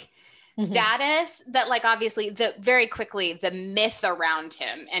mythic status that like obviously very quickly the myth around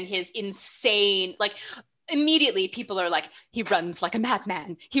him and his insane like immediately people are like, he runs like a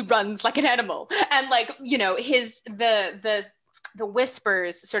madman, he runs like an animal, and like, you know, the the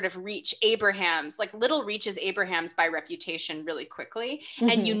whispers sort of reach Abraham's, like Little reaches Abraham's by reputation really quickly.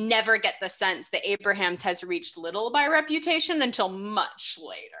 And you never get the sense that Abraham's has reached Little by reputation until much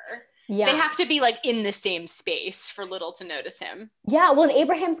later. Yeah. They have to be like in the same space for Little to notice him. Yeah. Well, and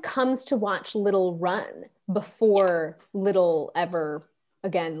Abraham's comes to watch Little run before Little ever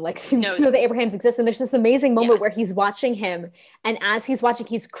again, like seems to know that Abraham's exist. And there's this amazing moment where he's watching him. And as he's watching,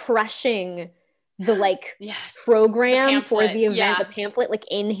 he's crushing the like program for the event, the pamphlet, like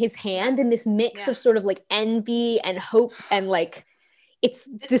in his hand, in this mix of sort of like envy and hope and like it's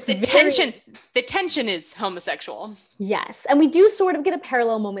this tension. The tension is homosexual. Yes. And we do sort of get a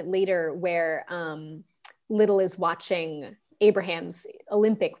parallel moment later where Little is watching Abraham's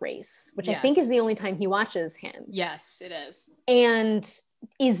Olympic race, which I think is the only time he watches him. Yes, it is. And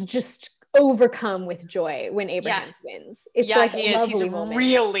is just overcome with joy when Abraham wins. It's like a lovely moment.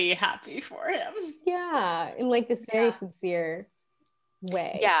 Really happy for him. Yeah, in like this very sincere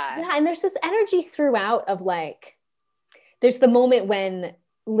way. Yeah, and there's this energy throughout of like, there's the moment when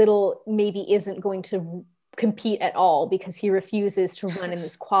Little maybe isn't going to compete at all because he refuses to run in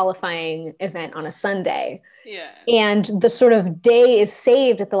this qualifying event on a Sunday. Yeah. And the sort of day is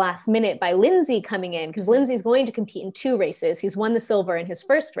saved at the last minute by Lindsay coming in because Lindsay's going to compete in 2 races. He's won the silver in his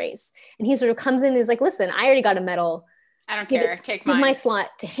first race. And he sort of comes in and is like, listen, I already got a medal. I don't care. Take mine. Give my slot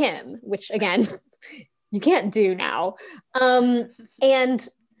to him, which again, you can't do now. And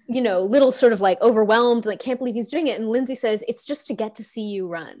you know, Little sort of like overwhelmed, like can't believe he's doing it. And Lindsay says, it's just to get to see you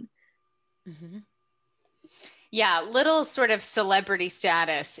run. Mm-hmm. Yeah, Little's sort of celebrity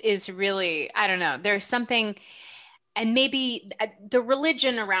status is really, I don't know, there's something, and maybe the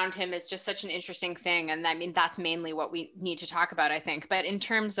religion around him is just such an interesting thing. And I mean, that's mainly what we need to talk about, I think. But in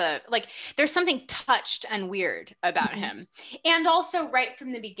terms of like, there's something touched and weird about him. And also right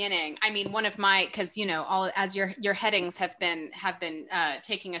from the beginning, I mean, one of my, because, you know, all as your headings have been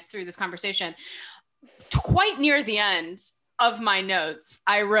taking us through this conversation, quite near the end of my notes,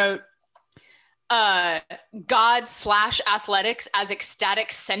 I wrote, God/athletics as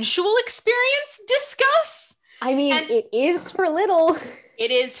ecstatic sensual experience discuss. I mean, it is for Little.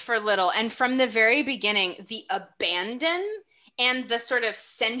 It is for Little. And from the very beginning, the abandon and the sort of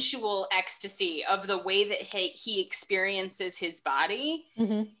sensual ecstasy of the way that he experiences his body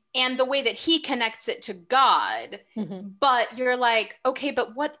and the way that he connects it to God. But you're like, okay,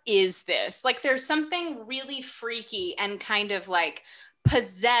 but what is this? Like, there's something really freaky and kind of like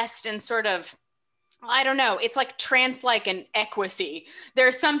possessed and sort of, I don't know. It's like trance-like and ecstasy.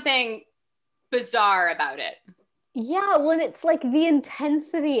 There's something bizarre about it. Yeah, well, and it's like the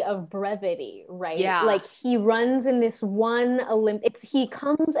intensity of brevity, right? Yeah. Like he runs in this one he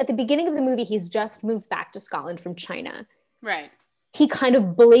comes at the beginning of the movie, he's just moved back to Scotland from China. Right. He kind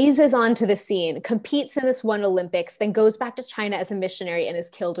of blazes onto the scene, competes in this one Olympics, then goes back to China as a missionary and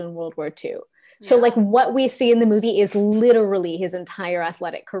is killed in World War II. So like what we see in the movie is literally his entire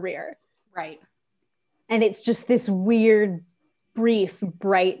athletic career. Right. And it's just this weird, brief,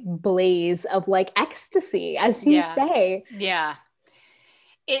 bright blaze of like ecstasy, as you say. Yeah.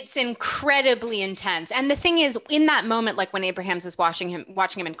 It's incredibly intense. And the thing is, in that moment, like when Abrahams is watching him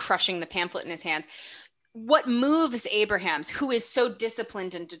and crushing the pamphlet in his hands, what moves Abrahams, who is so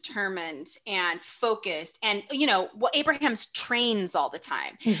disciplined and determined and focused, and you know what Abrahams trains all the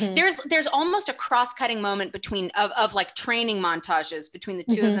time. There's almost a cross-cutting moment of like training montages between the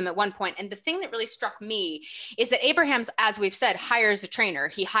two of them at one point. And the thing that really struck me is that Abrahams, as we've said, hires a trainer.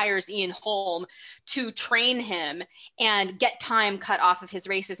 He hires Ian Holm to train him and get time cut off of his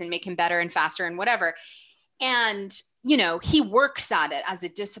races and make him better and faster and whatever. And, you know, he works at it as a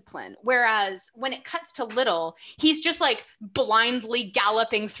discipline. Whereas when it cuts to Little, he's just like blindly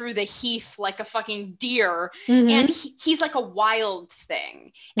galloping through the heath like a fucking deer. And he's like a wild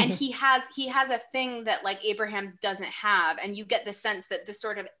thing. And he has a thing that like Abrahams doesn't have. And you get the sense that the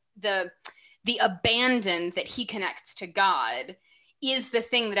sort of the abandon that he connects to God is the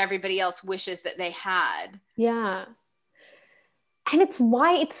thing that everybody else wishes that they had. Yeah. And it's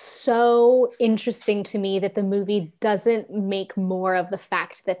why it's so interesting to me that the movie doesn't make more of the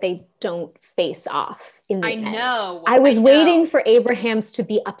fact that they don't face off in the end. I was waiting for Abrahams to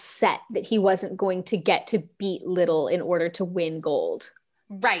be upset that he wasn't going to get to beat Little in order to win gold.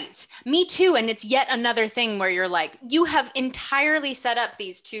 Right. Me too. And it's yet another thing where you're like, you have entirely set up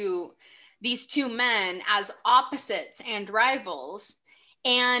these two men as opposites and rivals.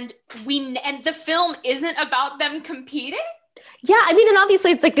 And the film isn't about them competing. Yeah, I mean, and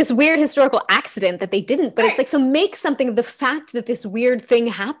obviously it's like this weird historical accident that they didn't, but it's like, so make something of the fact that this weird thing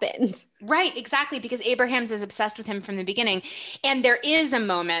happened. Right, exactly, because Abrahams is obsessed with him from the beginning. And there is a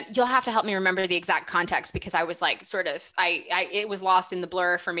moment, you'll have to help me remember the exact context because I was like sort of, it was lost in the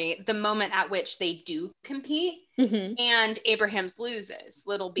blur for me, the moment at which they do compete and Abrahams loses,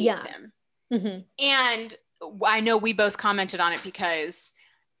 Little beats him. And I know we both commented on it because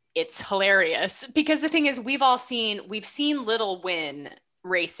it's hilarious, because the thing is we've seen Little win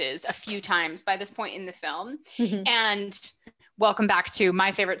races a few times by this point in the film. And welcome back to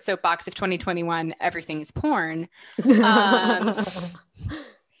my favorite soapbox of 2021, Everything is Porn.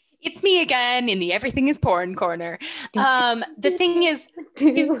 It's me again in the Everything is Porn corner. The thing is,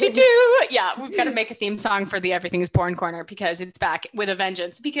 yeah, we've got to make a theme song for the Everything is Porn corner because it's back with a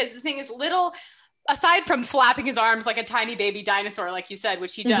vengeance. Because the thing is, Little, aside from flapping his arms like a tiny baby dinosaur, like you said,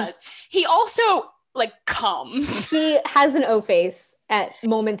 which he does, he also like comes. He has an O face at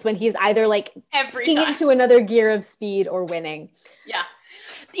moments when he's either like every time into another gear of speed or winning. Yeah.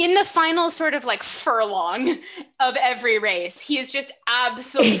 In the final sort of like furlong of every race, he is just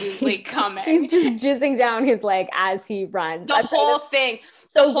absolutely coming. He's just jizzing down his leg as he runs. The whole thing.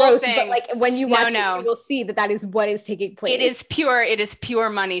 So gross, but like when you watch it, you will see that is what is taking place. It is pure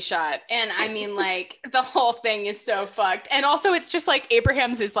money shot. And I mean, like, the whole thing is so fucked. And also it's just like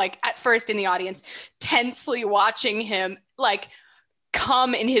Abrahams is like at first in the audience tensely watching him like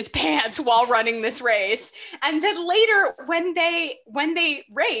come in his pants while running this race. And then later when they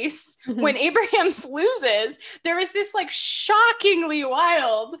race, when Abrahams loses, there is this like shockingly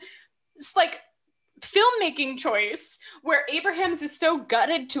wild, it's like filmmaking choice where Abrahams is so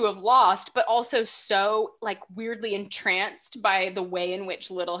gutted to have lost, but also so like weirdly entranced by the way in which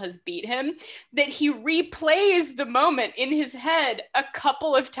Little has beat him that he replays the moment in his head a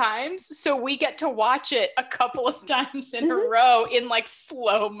couple of times. So we get to watch it a couple of times in a row in like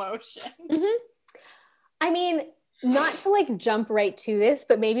slow motion. I mean, not to like jump right to this,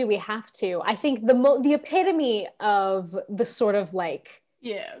 but maybe we have to. I think the epitome of the sort of like,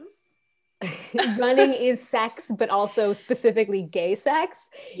 yes, running is sex, but also specifically gay sex.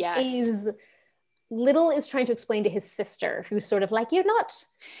 Is Little is trying to explain to his sister, who's sort of like, you're not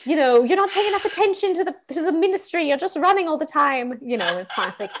paying enough attention to the ministry. You're just running all the time, a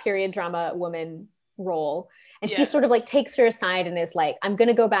classic period drama woman role. And he sort of like takes her aside and is like, I'm going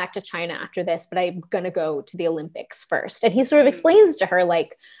to go back to China after this, but I'm going to go to the Olympics first. And he sort of explains to her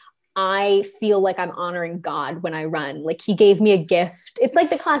like, I feel like I'm honoring God when I run. Like he gave me a gift. It's like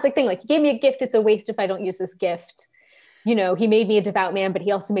the classic thing. Like he gave me a gift. It's a waste if I don't use this gift. He made me a devout man, but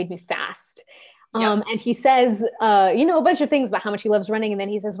he also made me fast. And he says, a bunch of things about how much he loves running. And then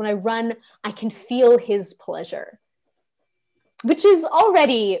he says, when I run, I can feel his pleasure, which is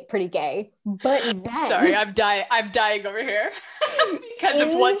already pretty gay. But then... Sorry, I'm dying over here because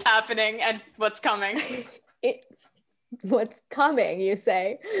of what's happening and what's coming. What's coming, you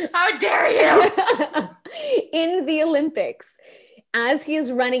say? How dare you? In the Olympics, as he is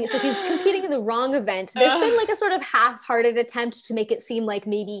running, so he's competing in the wrong event. There's been like a sort of half-hearted attempt to make it seem like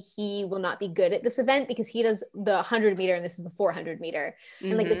maybe he will not be good at this event because he does the 100 meter and this is the 400 meter.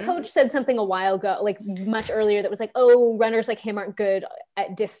 And like the coach said something a while ago, like much earlier, that was like, oh, runners like him aren't good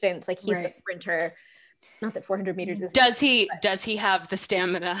at distance. Like he's the sprinter. Not that 400 meters is... Does he have the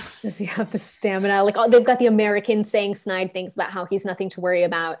stamina? Does he have the stamina? Like, they've got the Americans saying snide things about how he's nothing to worry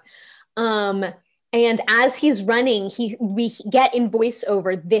about. And as he's running, we get in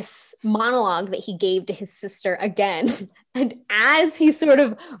voiceover this monologue that he gave to his sister again. And as he sort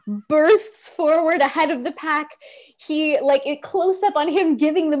of bursts forward ahead of the pack, it close up on him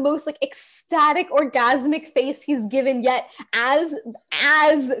giving the most like ecstatic, orgasmic face he's given yet. As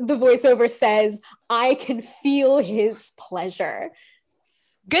the voiceover says, I can feel his pleasure.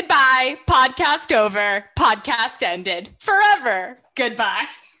 Goodbye. Podcast over. Podcast ended. Forever. Goodbye.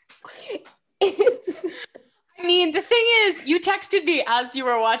 I mean, the thing is, you texted me as you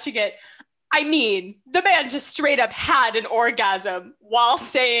were watching it. I mean, the man just straight up had an orgasm while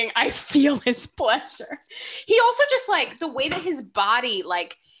saying, I feel his pleasure. He also just like the way that his body,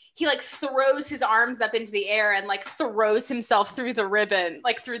 like he like throws his arms up into the air and like throws himself through the ribbon,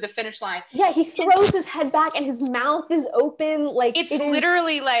 like through the finish line. Yeah, he throws his head back and his mouth is open. Like it's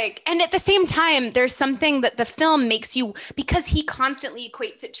literally like, and at the same time, there's something that the film makes you, because he constantly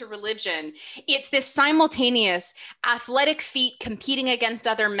equates it to religion. It's this simultaneous athletic feat competing against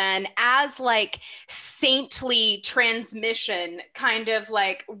other men as like saintly transmission, kind of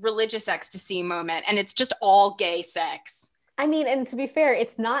like religious ecstasy moment. And it's just all gay sex. I mean, and to be fair,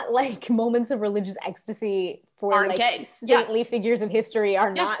 it's not like moments of religious ecstasy for like saintly figures in history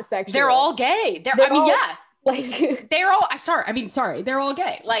are not sexual. They're all gay. Like they're all, sorry, they're all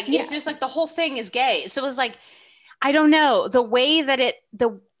gay. Like, it's just like the whole thing is gay. So it's like, I don't know, the way that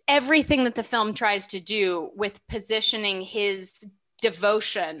everything that the film tries to do with positioning his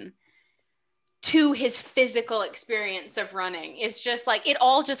devotion to his physical experience of running is just like, it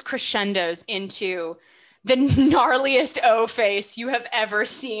all just crescendos into the gnarliest O face you have ever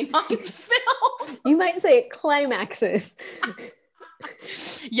seen on film. You might say it climaxes.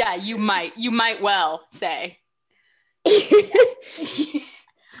 Yeah, you might well say.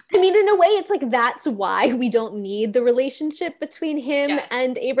 I mean, in a way, it's like, that's why we don't need the relationship between him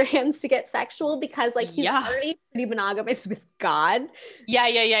and Abraham's to get sexual, because like he's already pretty monogamous with God.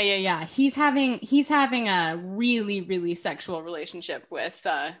 Yeah. He's having a really, really sexual relationship with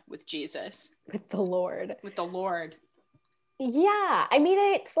Jesus. With the Lord. Yeah. I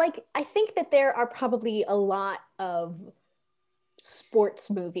mean, it's like, I think that there are probably a lot of sports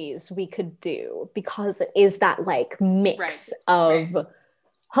movies we could do, because it is that like mix of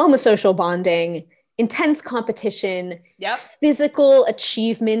homosocial bonding, intense competition, physical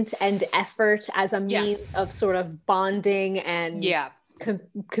achievement and effort as a means of sort of bonding and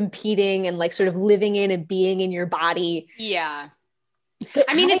competing and like sort of living in and being in your body. Yeah. But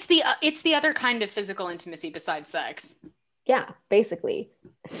I mean, it's the other kind of physical intimacy besides sex. Yeah, basically.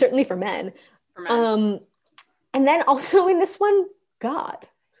 Certainly for men. And then also in this one, God.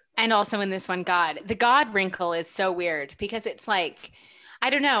 The God wrinkle is so weird, because it's like, I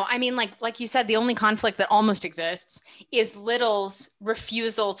don't know. I mean, like you said, the only conflict that almost exists is Little's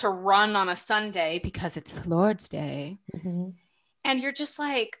refusal to run on a Sunday because it's the Lord's Day. Mm-hmm. And you're just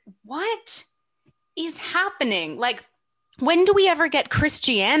like, what is happening? Like, when do we ever get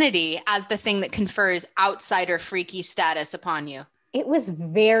Christianity as the thing that confers outsider freaky status upon you? It was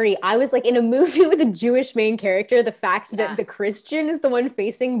I was like, in a movie with a Jewish main character, the fact that the Christian is the one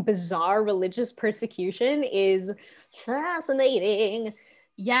facing bizarre religious persecution is fascinating.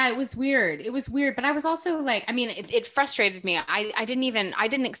 Yeah, it was weird. But I was also like, I mean, it frustrated me. I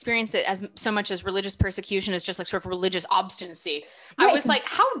didn't experience it as so much as religious persecution as just like sort of religious obstinacy. Right. I was like,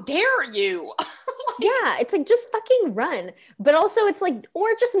 how dare you? Yeah, it's like, just fucking run. But also it's like, or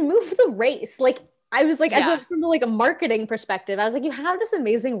just move the race. Like, I was like, from like a marketing perspective, I was like, you have this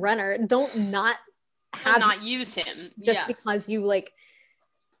amazing runner. Don't not use him just because you like.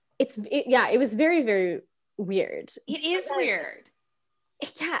 It was very, very weird. It is weird.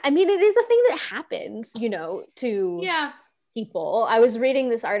 Yeah, I mean, it is a thing that happens, to people. I was reading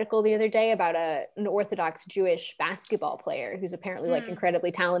this article the other day about an Orthodox Jewish basketball player who's apparently like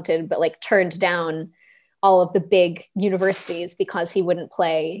incredibly talented, but like turned down all of the big universities because he wouldn't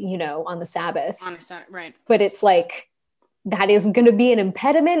play, on the Sabbath. Right. But it's like, that is going to be an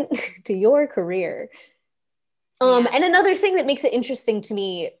impediment to your career. And another thing that makes it interesting to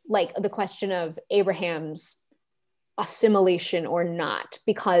me, like the question of Abraham's assimilation or not,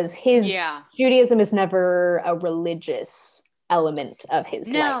 because his Judaism is never a religious element of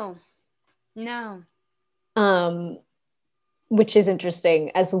his life. No. Which is interesting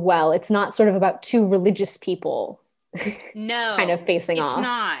as well. It's not sort of about two religious people kind of facing off. It's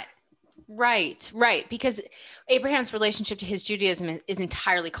not. Right. Because Abraham's relationship to his Judaism is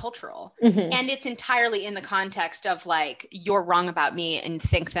entirely cultural. Mm-hmm. And it's entirely in the context of like, you're wrong about me and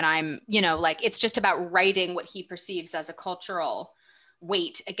think that I'm, like, it's just about righting what he perceives as a cultural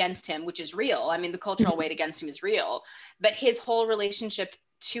weight against him, which is real. I mean, the cultural weight against him is real, but his whole relationship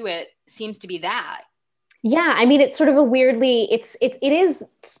to it seems to be that. Yeah, I mean, it's sort of a weirdly, it is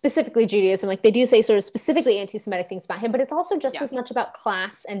specifically Judaism. Like, they do say sort of specifically anti-Semitic things about him, but it's also just as much about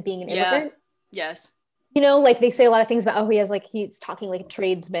class and being an immigrant. Yes. Like they say a lot of things about, he's talking like a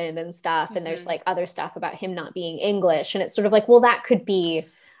tradesman and stuff. And there's like other stuff about him not being English. And it's sort of like, well, that could be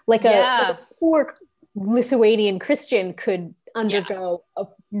like a poor Lithuanian Christian could undergo a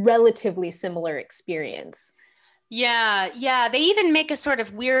relatively similar experience. Yeah. They even make a sort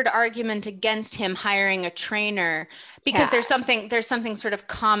of weird argument against him hiring a trainer because there's something sort of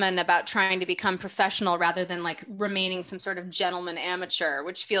common about trying to become professional rather than like remaining some sort of gentleman amateur,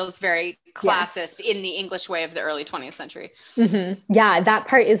 which feels very classist in the English way of the early 20th century. Mm-hmm. Yeah, that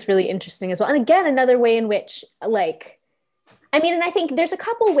part is really interesting as well. And again, another way in which like, I mean, and I think there's a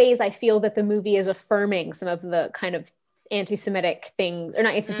couple ways I feel that the movie is affirming some of the kind of anti-Semitic things, or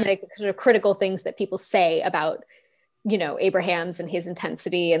not anti-Semitic, sort of critical things that people say about Abraham's and his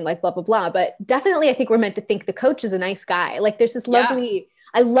intensity and like blah, blah, blah. But definitely I think we're meant to think the coach is a nice guy. Like there's this lovely,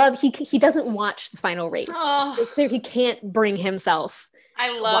 I love, he doesn't watch the final race. It's clear he can't bring himself.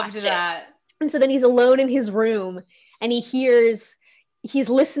 I loved that. And so then he's alone in his room and he's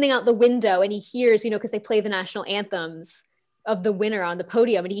listening out the window and he hears, because they play the national anthems, of the winner on the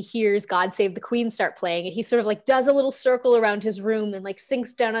podium, and he hears God Save the Queen start playing, and he sort of like does a little circle around his room and like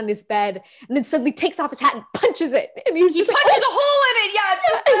sinks down on his bed, and then suddenly takes off his hat and punches it, and he just punches a hole in it. Yeah,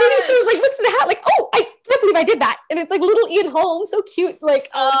 and then he sort of like looks at the hat like, oh, I can't believe I did that. And it's like little Ian Holm, so cute, like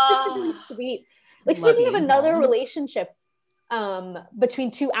it's just really sweet. Like, speaking of another relationship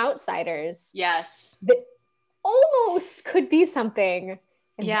between two outsiders, yes, that almost could be something,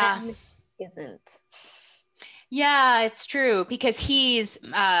 and then isn't. Yeah, it's true, because he's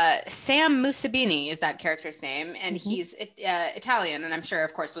Sam Musabini is that character's name, and he's Italian, and I'm sure,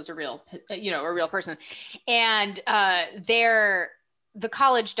 of course, was a real person. And the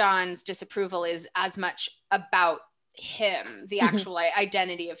college don's disapproval is as much about him, the actual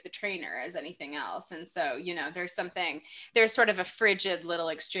identity of the trainer, as anything else. And so, there's sort of a frigid little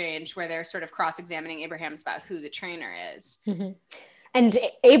exchange where they're sort of cross-examining Abrahams about who the trainer is. And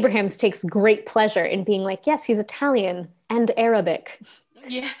Abrahams takes great pleasure in being like, yes, he's Italian and Arabic.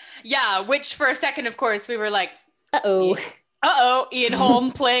 Yeah. Which for a second, of course, we were like, Ian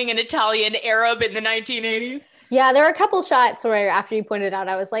Holm playing an Italian Arab in the 1980s. Yeah, there were a couple shots where after you pointed out,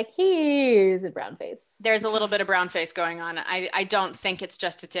 I was like, he's a brown face. There's a little bit of brown face going on. I don't think it's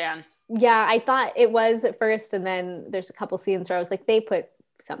just a tan. Yeah, I thought it was at first. And then there's a couple scenes where I was like, they put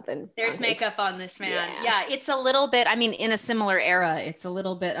something. There's makeup on this man. Yeah, it's a little bit, I mean, in a similar era, it's a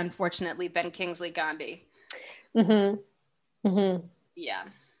little bit, unfortunately, Ben Kingsley Gandhi. Yeah.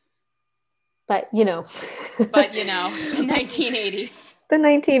 But, the 1980s. The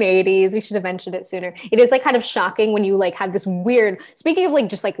 1980s. We should have mentioned it sooner. It is like kind of shocking when you like have this weird, speaking of like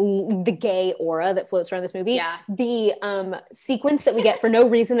just like the gay aura that floats around this movie, the sequence that we get for no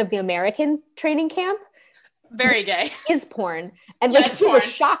reason of the American training camp. Very gay. Is porn. And like you were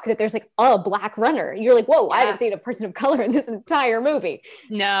shocked that there's like a black runner. You're like, whoa, I haven't seen a person of color in this entire movie.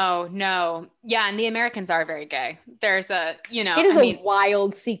 No. Yeah, and the Americans are very gay. There's a, it is a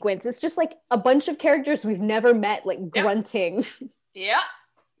wild sequence. It's just like a bunch of characters we've never met, like grunting. Yep.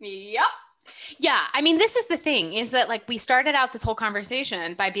 Yeah, I mean, this is the thing, is that like we started out this whole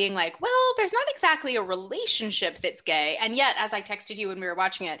conversation by being like, well, there's not exactly a relationship that's gay. And yet, as I texted you when we were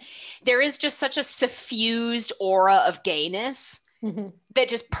watching it, there is just such a suffused aura of gayness that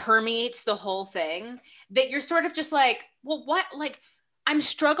just permeates the whole thing, that you're sort of just like, well, what? Like, I'm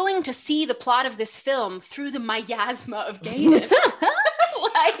struggling to see the plot of this film through the miasma of gayness.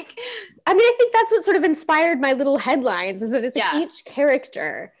 I mean, I think that's what sort of inspired my little headlines, is that it's like each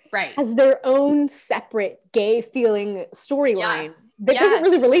character has their own separate gay feeling storyline that doesn't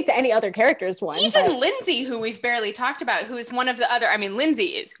really relate to any other character's one. Even Lindsay, who we've barely talked about, who is one of the other, I mean, Lindsay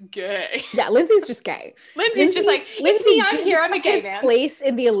is gay. Yeah, Lindsay's just gay. Lindsay's just like, it's me, I'm here, I'm a gay man. Place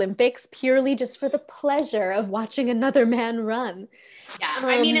in the Olympics purely just for the pleasure of watching another man run. Yeah,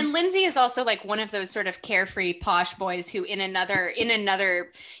 I mean, and Lindsay is also like one of those sort of carefree posh boys who in another,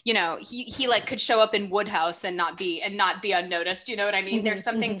 he like could show up in Woodhouse and not be unnoticed. You know what I mean? There's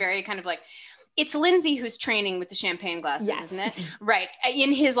something very kind of like, it's Lindsay who's training with the champagne glasses, isn't it? Right.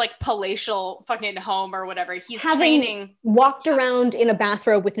 In his like palatial fucking home or whatever. He's training. Walked around in a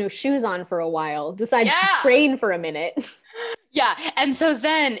bathrobe with no shoes on for a while, decides to train for a minute. Yeah. And so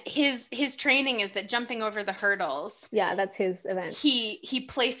then his training is that jumping over the hurdles. Yeah, that's his event. He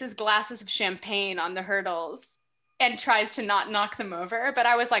places glasses of champagne on the hurdles and tries to not knock them over. But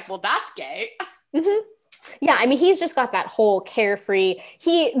I was like, well, that's gay. Yeah, I mean, he's just got that whole carefree.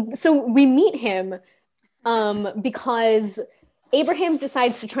 So we meet him because Abrahams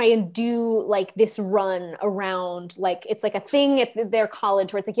decides to try and do like this run around, like it's like a thing at their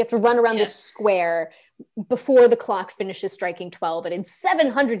college where it's like you have to run around this square before the clock finishes striking 12, and in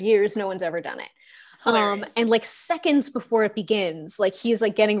 700 years no one's ever done it. And like seconds before it begins, like he's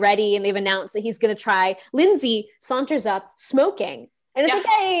like getting ready and they've announced that he's gonna try. Lindsay saunters up smoking. And it's like,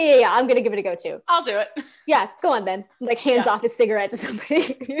 yeah, I'm going to give it a go too. I'll do it. Yeah, go on then. Like hands off his cigarette to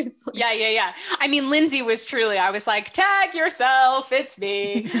somebody. Like, yeah. I mean, Lindsay was truly, I was like, tag yourself, it's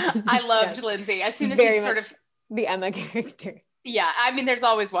me. I loved Lindsay. As soon as he sort of... The Emma character. Yeah, I mean, there's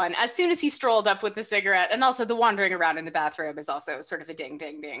always one. As soon as he strolled up with the cigarette, and also the wandering around in the bathroom is also sort of a ding,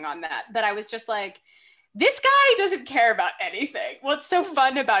 ding, ding on that. But I was just like, this guy doesn't care about anything. What's so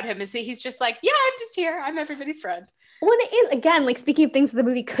fun about him is that he's just like, yeah, I'm just here. I'm everybody's friend. When it is, again, like speaking of things that the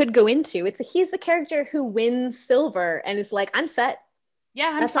movie could go into, he's the character who wins silver and is like, I'm set.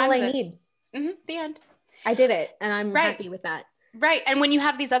 Yeah, that's all I need. The end. I did it, and I'm happy with that. Right. And when you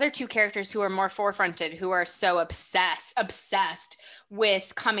have these other two characters who are more forefronted, who are so obsessed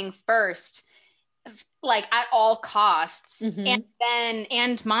with coming first, like at all costs,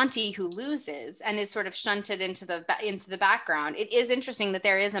 and Monty, who loses and is sort of shunted into the background. It is interesting that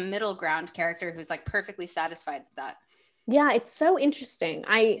there is a middle ground character who's like perfectly satisfied with that. Yeah, it's so interesting.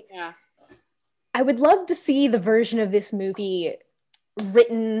 Yeah. I would love to see the version of this movie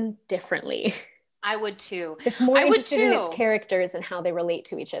written differently. I would too. It's more I would interested in its too. characters and how they relate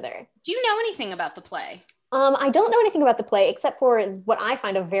to each other. Do you know anything about the play? I don't know anything about the play except for what I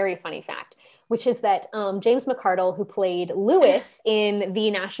find a very funny fact, which is that James McArdle, who played Lewis in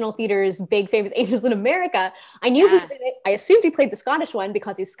the National Theatre's big famous Angels in America, I knew he was in it. I assumed he played the Scottish one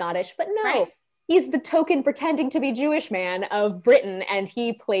because he's Scottish, but no, Right. he's the token pretending to be Jewish man of Britain, and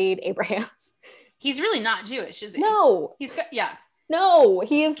he played Abraham's. He's really not Jewish, is he? No. He's got, yeah. No,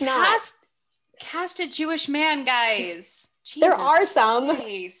 he is not. Cast a Jewish man, guys. Jesus there are some.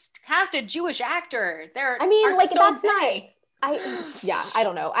 Christ. Cast a Jewish actor. I mean, like, so that's many. I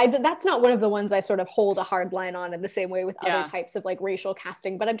don't know. That's not one of the ones I sort of hold a hard line on in the same way with other types of like racial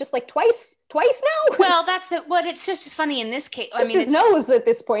casting, but I'm just like twice now. Well, it's just funny in this case. I mean, his nose at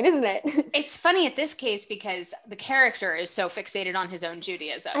this point, isn't it? It's funny at this case because the character is so fixated on his own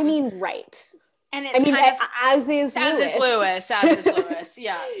Judaism. I mean, right. And it's as is Lewis.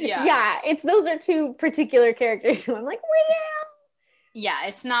 Yeah. Those are two particular characters. So I'm like, well, yeah,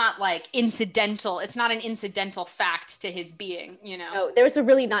 it's not like incidental. It's not an incidental fact to his being, you know? No, there was a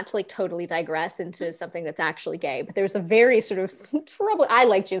really, not to like totally digress into something that's actually gay, but there was a very sort of trouble. I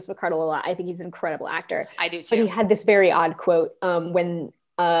like James McArdle a lot. I think he's an incredible actor. I do too. But he had this very odd quote when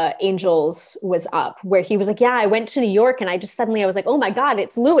Angels was up, where he was like, yeah, I went to New York and I was like, oh my God,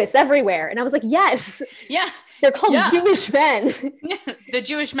 it's Lewis everywhere. And I was like, yes. Yeah. They're called Jewish men. Yeah. The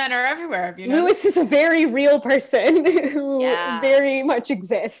Jewish men are everywhere. Have you noticed? Lewis is a very real person who very much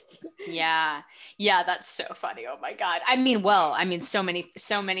exists. Yeah. Yeah. That's so funny. Oh my God. So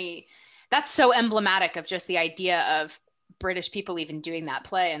many, that's so emblematic of just the idea of British people even doing that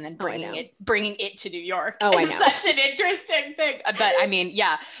play and then bringing it to New York. Oh, I know. Such an interesting thing. But I mean,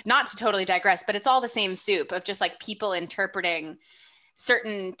 yeah, not to totally digress, but it's all the same soup of just like people interpreting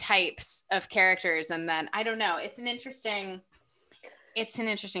certain types of characters. And then I don't know, it's an interesting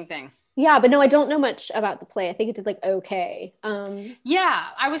thing. Yeah, but no, I don't know much about the play. I think it did like okay. Yeah,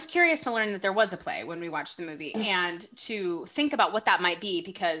 I was curious to learn that there was a play when we watched the movie and to think about what that might be,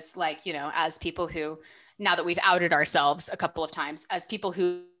 because like, you know, as people who, now that we've outed ourselves a couple of times as people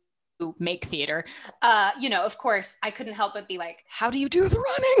who make theater, you know, of course, I couldn't help but be like, how do you do the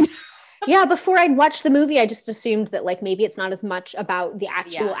running? Yeah, before I'd watched the movie, I just assumed that like maybe it's not as much about the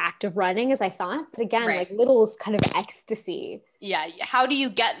actual act of running as I thought. But again, like Little's kind of ecstasy. Yeah. How do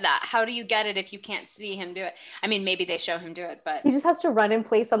you get that? How do you get it if you can't see him do it? I mean, maybe they show him do it, but he just has to run in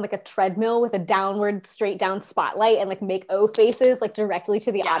place on like a treadmill with a downward, straight down spotlight and like make O faces like directly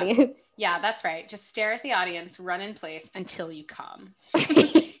to the audience. Yeah, that's right. Just stare at the audience, run in place until you come.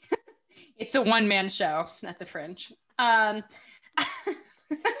 It's a one-man show at the Fringe.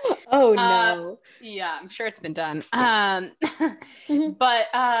 Oh no. Yeah, I'm sure it's been done. But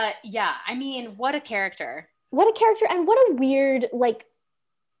yeah, I mean, what a character. And what a weird, like,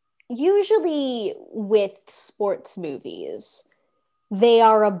 usually with sports movies, they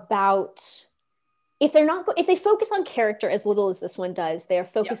are about, if they focus on character as little as this one does, they're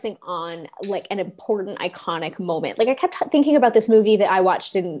focusing on like an important iconic moment. Like I kept thinking about this movie that I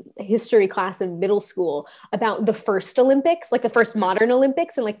watched in history class in middle school about the first Olympics, like the first modern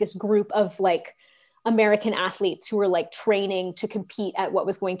Olympics, and like this group of like American athletes who were like training to compete at what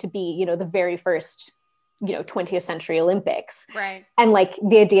was going to be, you know, the very first, you know, 20th century Olympics. Right. And like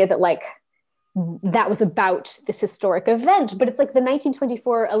the idea that like that was about this historic event, but it's like the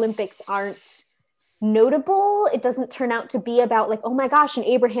 1924 Olympics aren't notable. It doesn't turn out to be about like, oh my gosh, and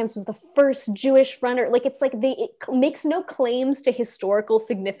Abrahams was the first Jewish runner. Like it's like it makes no claims to historical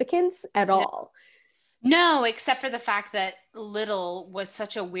significance at all. No, except for the fact that Little was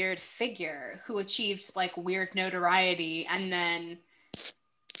such a weird figure who achieved like weird notoriety and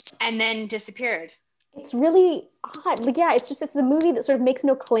then disappeared. It's really odd. Like, yeah, it's a movie that sort of makes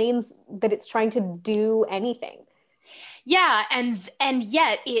no claims that it's trying to do anything. Yeah, and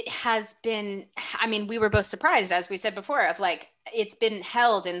yet it has been, I mean, we were both surprised, as we said before, of like, it's been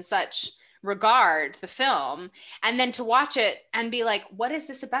held in such regard, the film, and then to watch it and be like, what is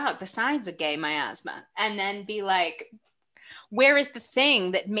this about besides a gay miasma? And then be like, where is the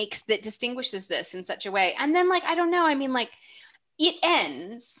thing that distinguishes this in such a way? And then like, I don't know, I mean, like, it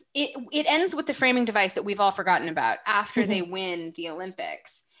ends with the framing device that we've all forgotten about after they win the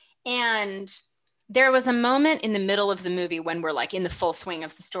Olympics. And there was a moment in the middle of the movie when we're like in the full swing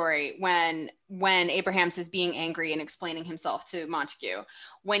of the story, when Abrahams is being angry and explaining himself to Montague,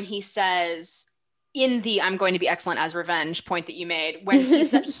 when he says in the "I'm going to be excellent as revenge" point that you made, when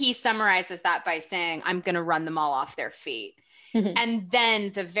he summarizes that by saying, "I'm going to run them all off their feet." Mm-hmm. And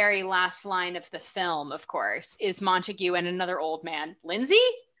then the very last line of the film, of course, is Montague and another old man, Lindsay?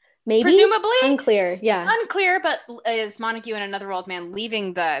 Maybe? Presumably? Unclear, yeah. Unclear, but is Montague and another old man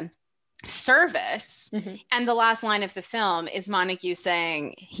leaving the service. Mm-hmm. And the last line of the film is Montague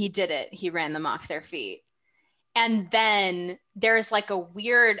saying, he did it. He ran them off their feet. And then there's like a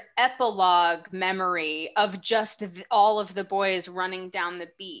weird epilogue memory of just all of the boys running down the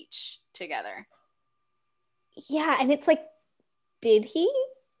beach together. Yeah, and it's like, did he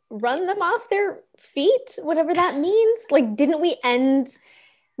run them off their feet? Whatever that means. Like, didn't we end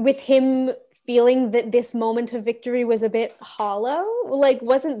with him feeling that this moment of victory was a bit hollow? Like,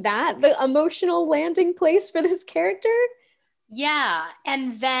 wasn't that the emotional landing place for this character? Yeah,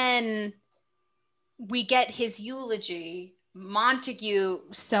 and then we get his eulogy, Montague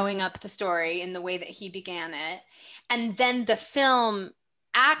sewing up the story in the way that he began it. And then the film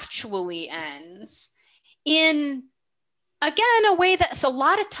actually ends in, again, a way that's a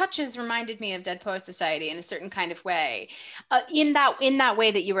lot of touches reminded me of Dead Poets Society in a certain kind of way. In that way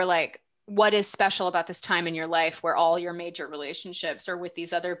that you were like, what is special about this time in your life where all your major relationships are with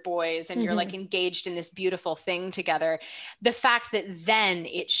these other boys and Mm-hmm. you're like engaged in this beautiful thing together. The fact that then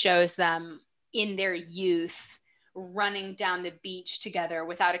it shows them in their youth running down the beach together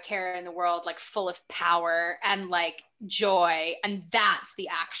without a care in the world, like full of power and like joy. And that's the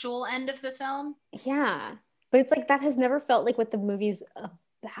actual end of the film. Yeah. But it's like, that has never felt like what the movie's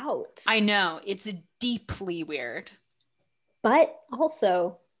about. I know. It's deeply weird. But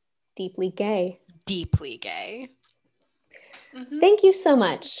also deeply gay. Deeply gay. Mm-hmm. Thank you so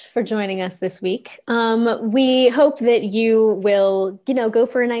much for joining us this week. We hope that you will, go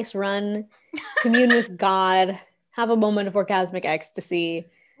for a nice run, commune with God, have a moment of orgasmic ecstasy.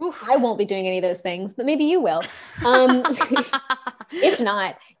 Oof. I won't be doing any of those things, but maybe you will. If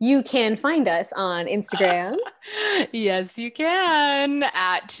not, you can find us on Instagram. Yes, you can,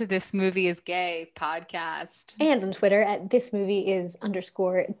 at This Movie is Gay podcast. And on Twitter at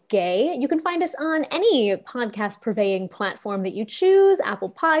thismovieis_gay. You can find us on any podcast purveying platform that you choose, Apple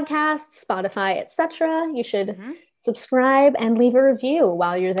Podcasts, Spotify, etc. You should subscribe and leave a review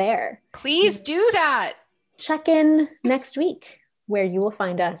while you're there. Please do that. Check in next week, where you will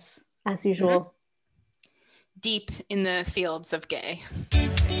find us, as usual. Deep in the fields of gay.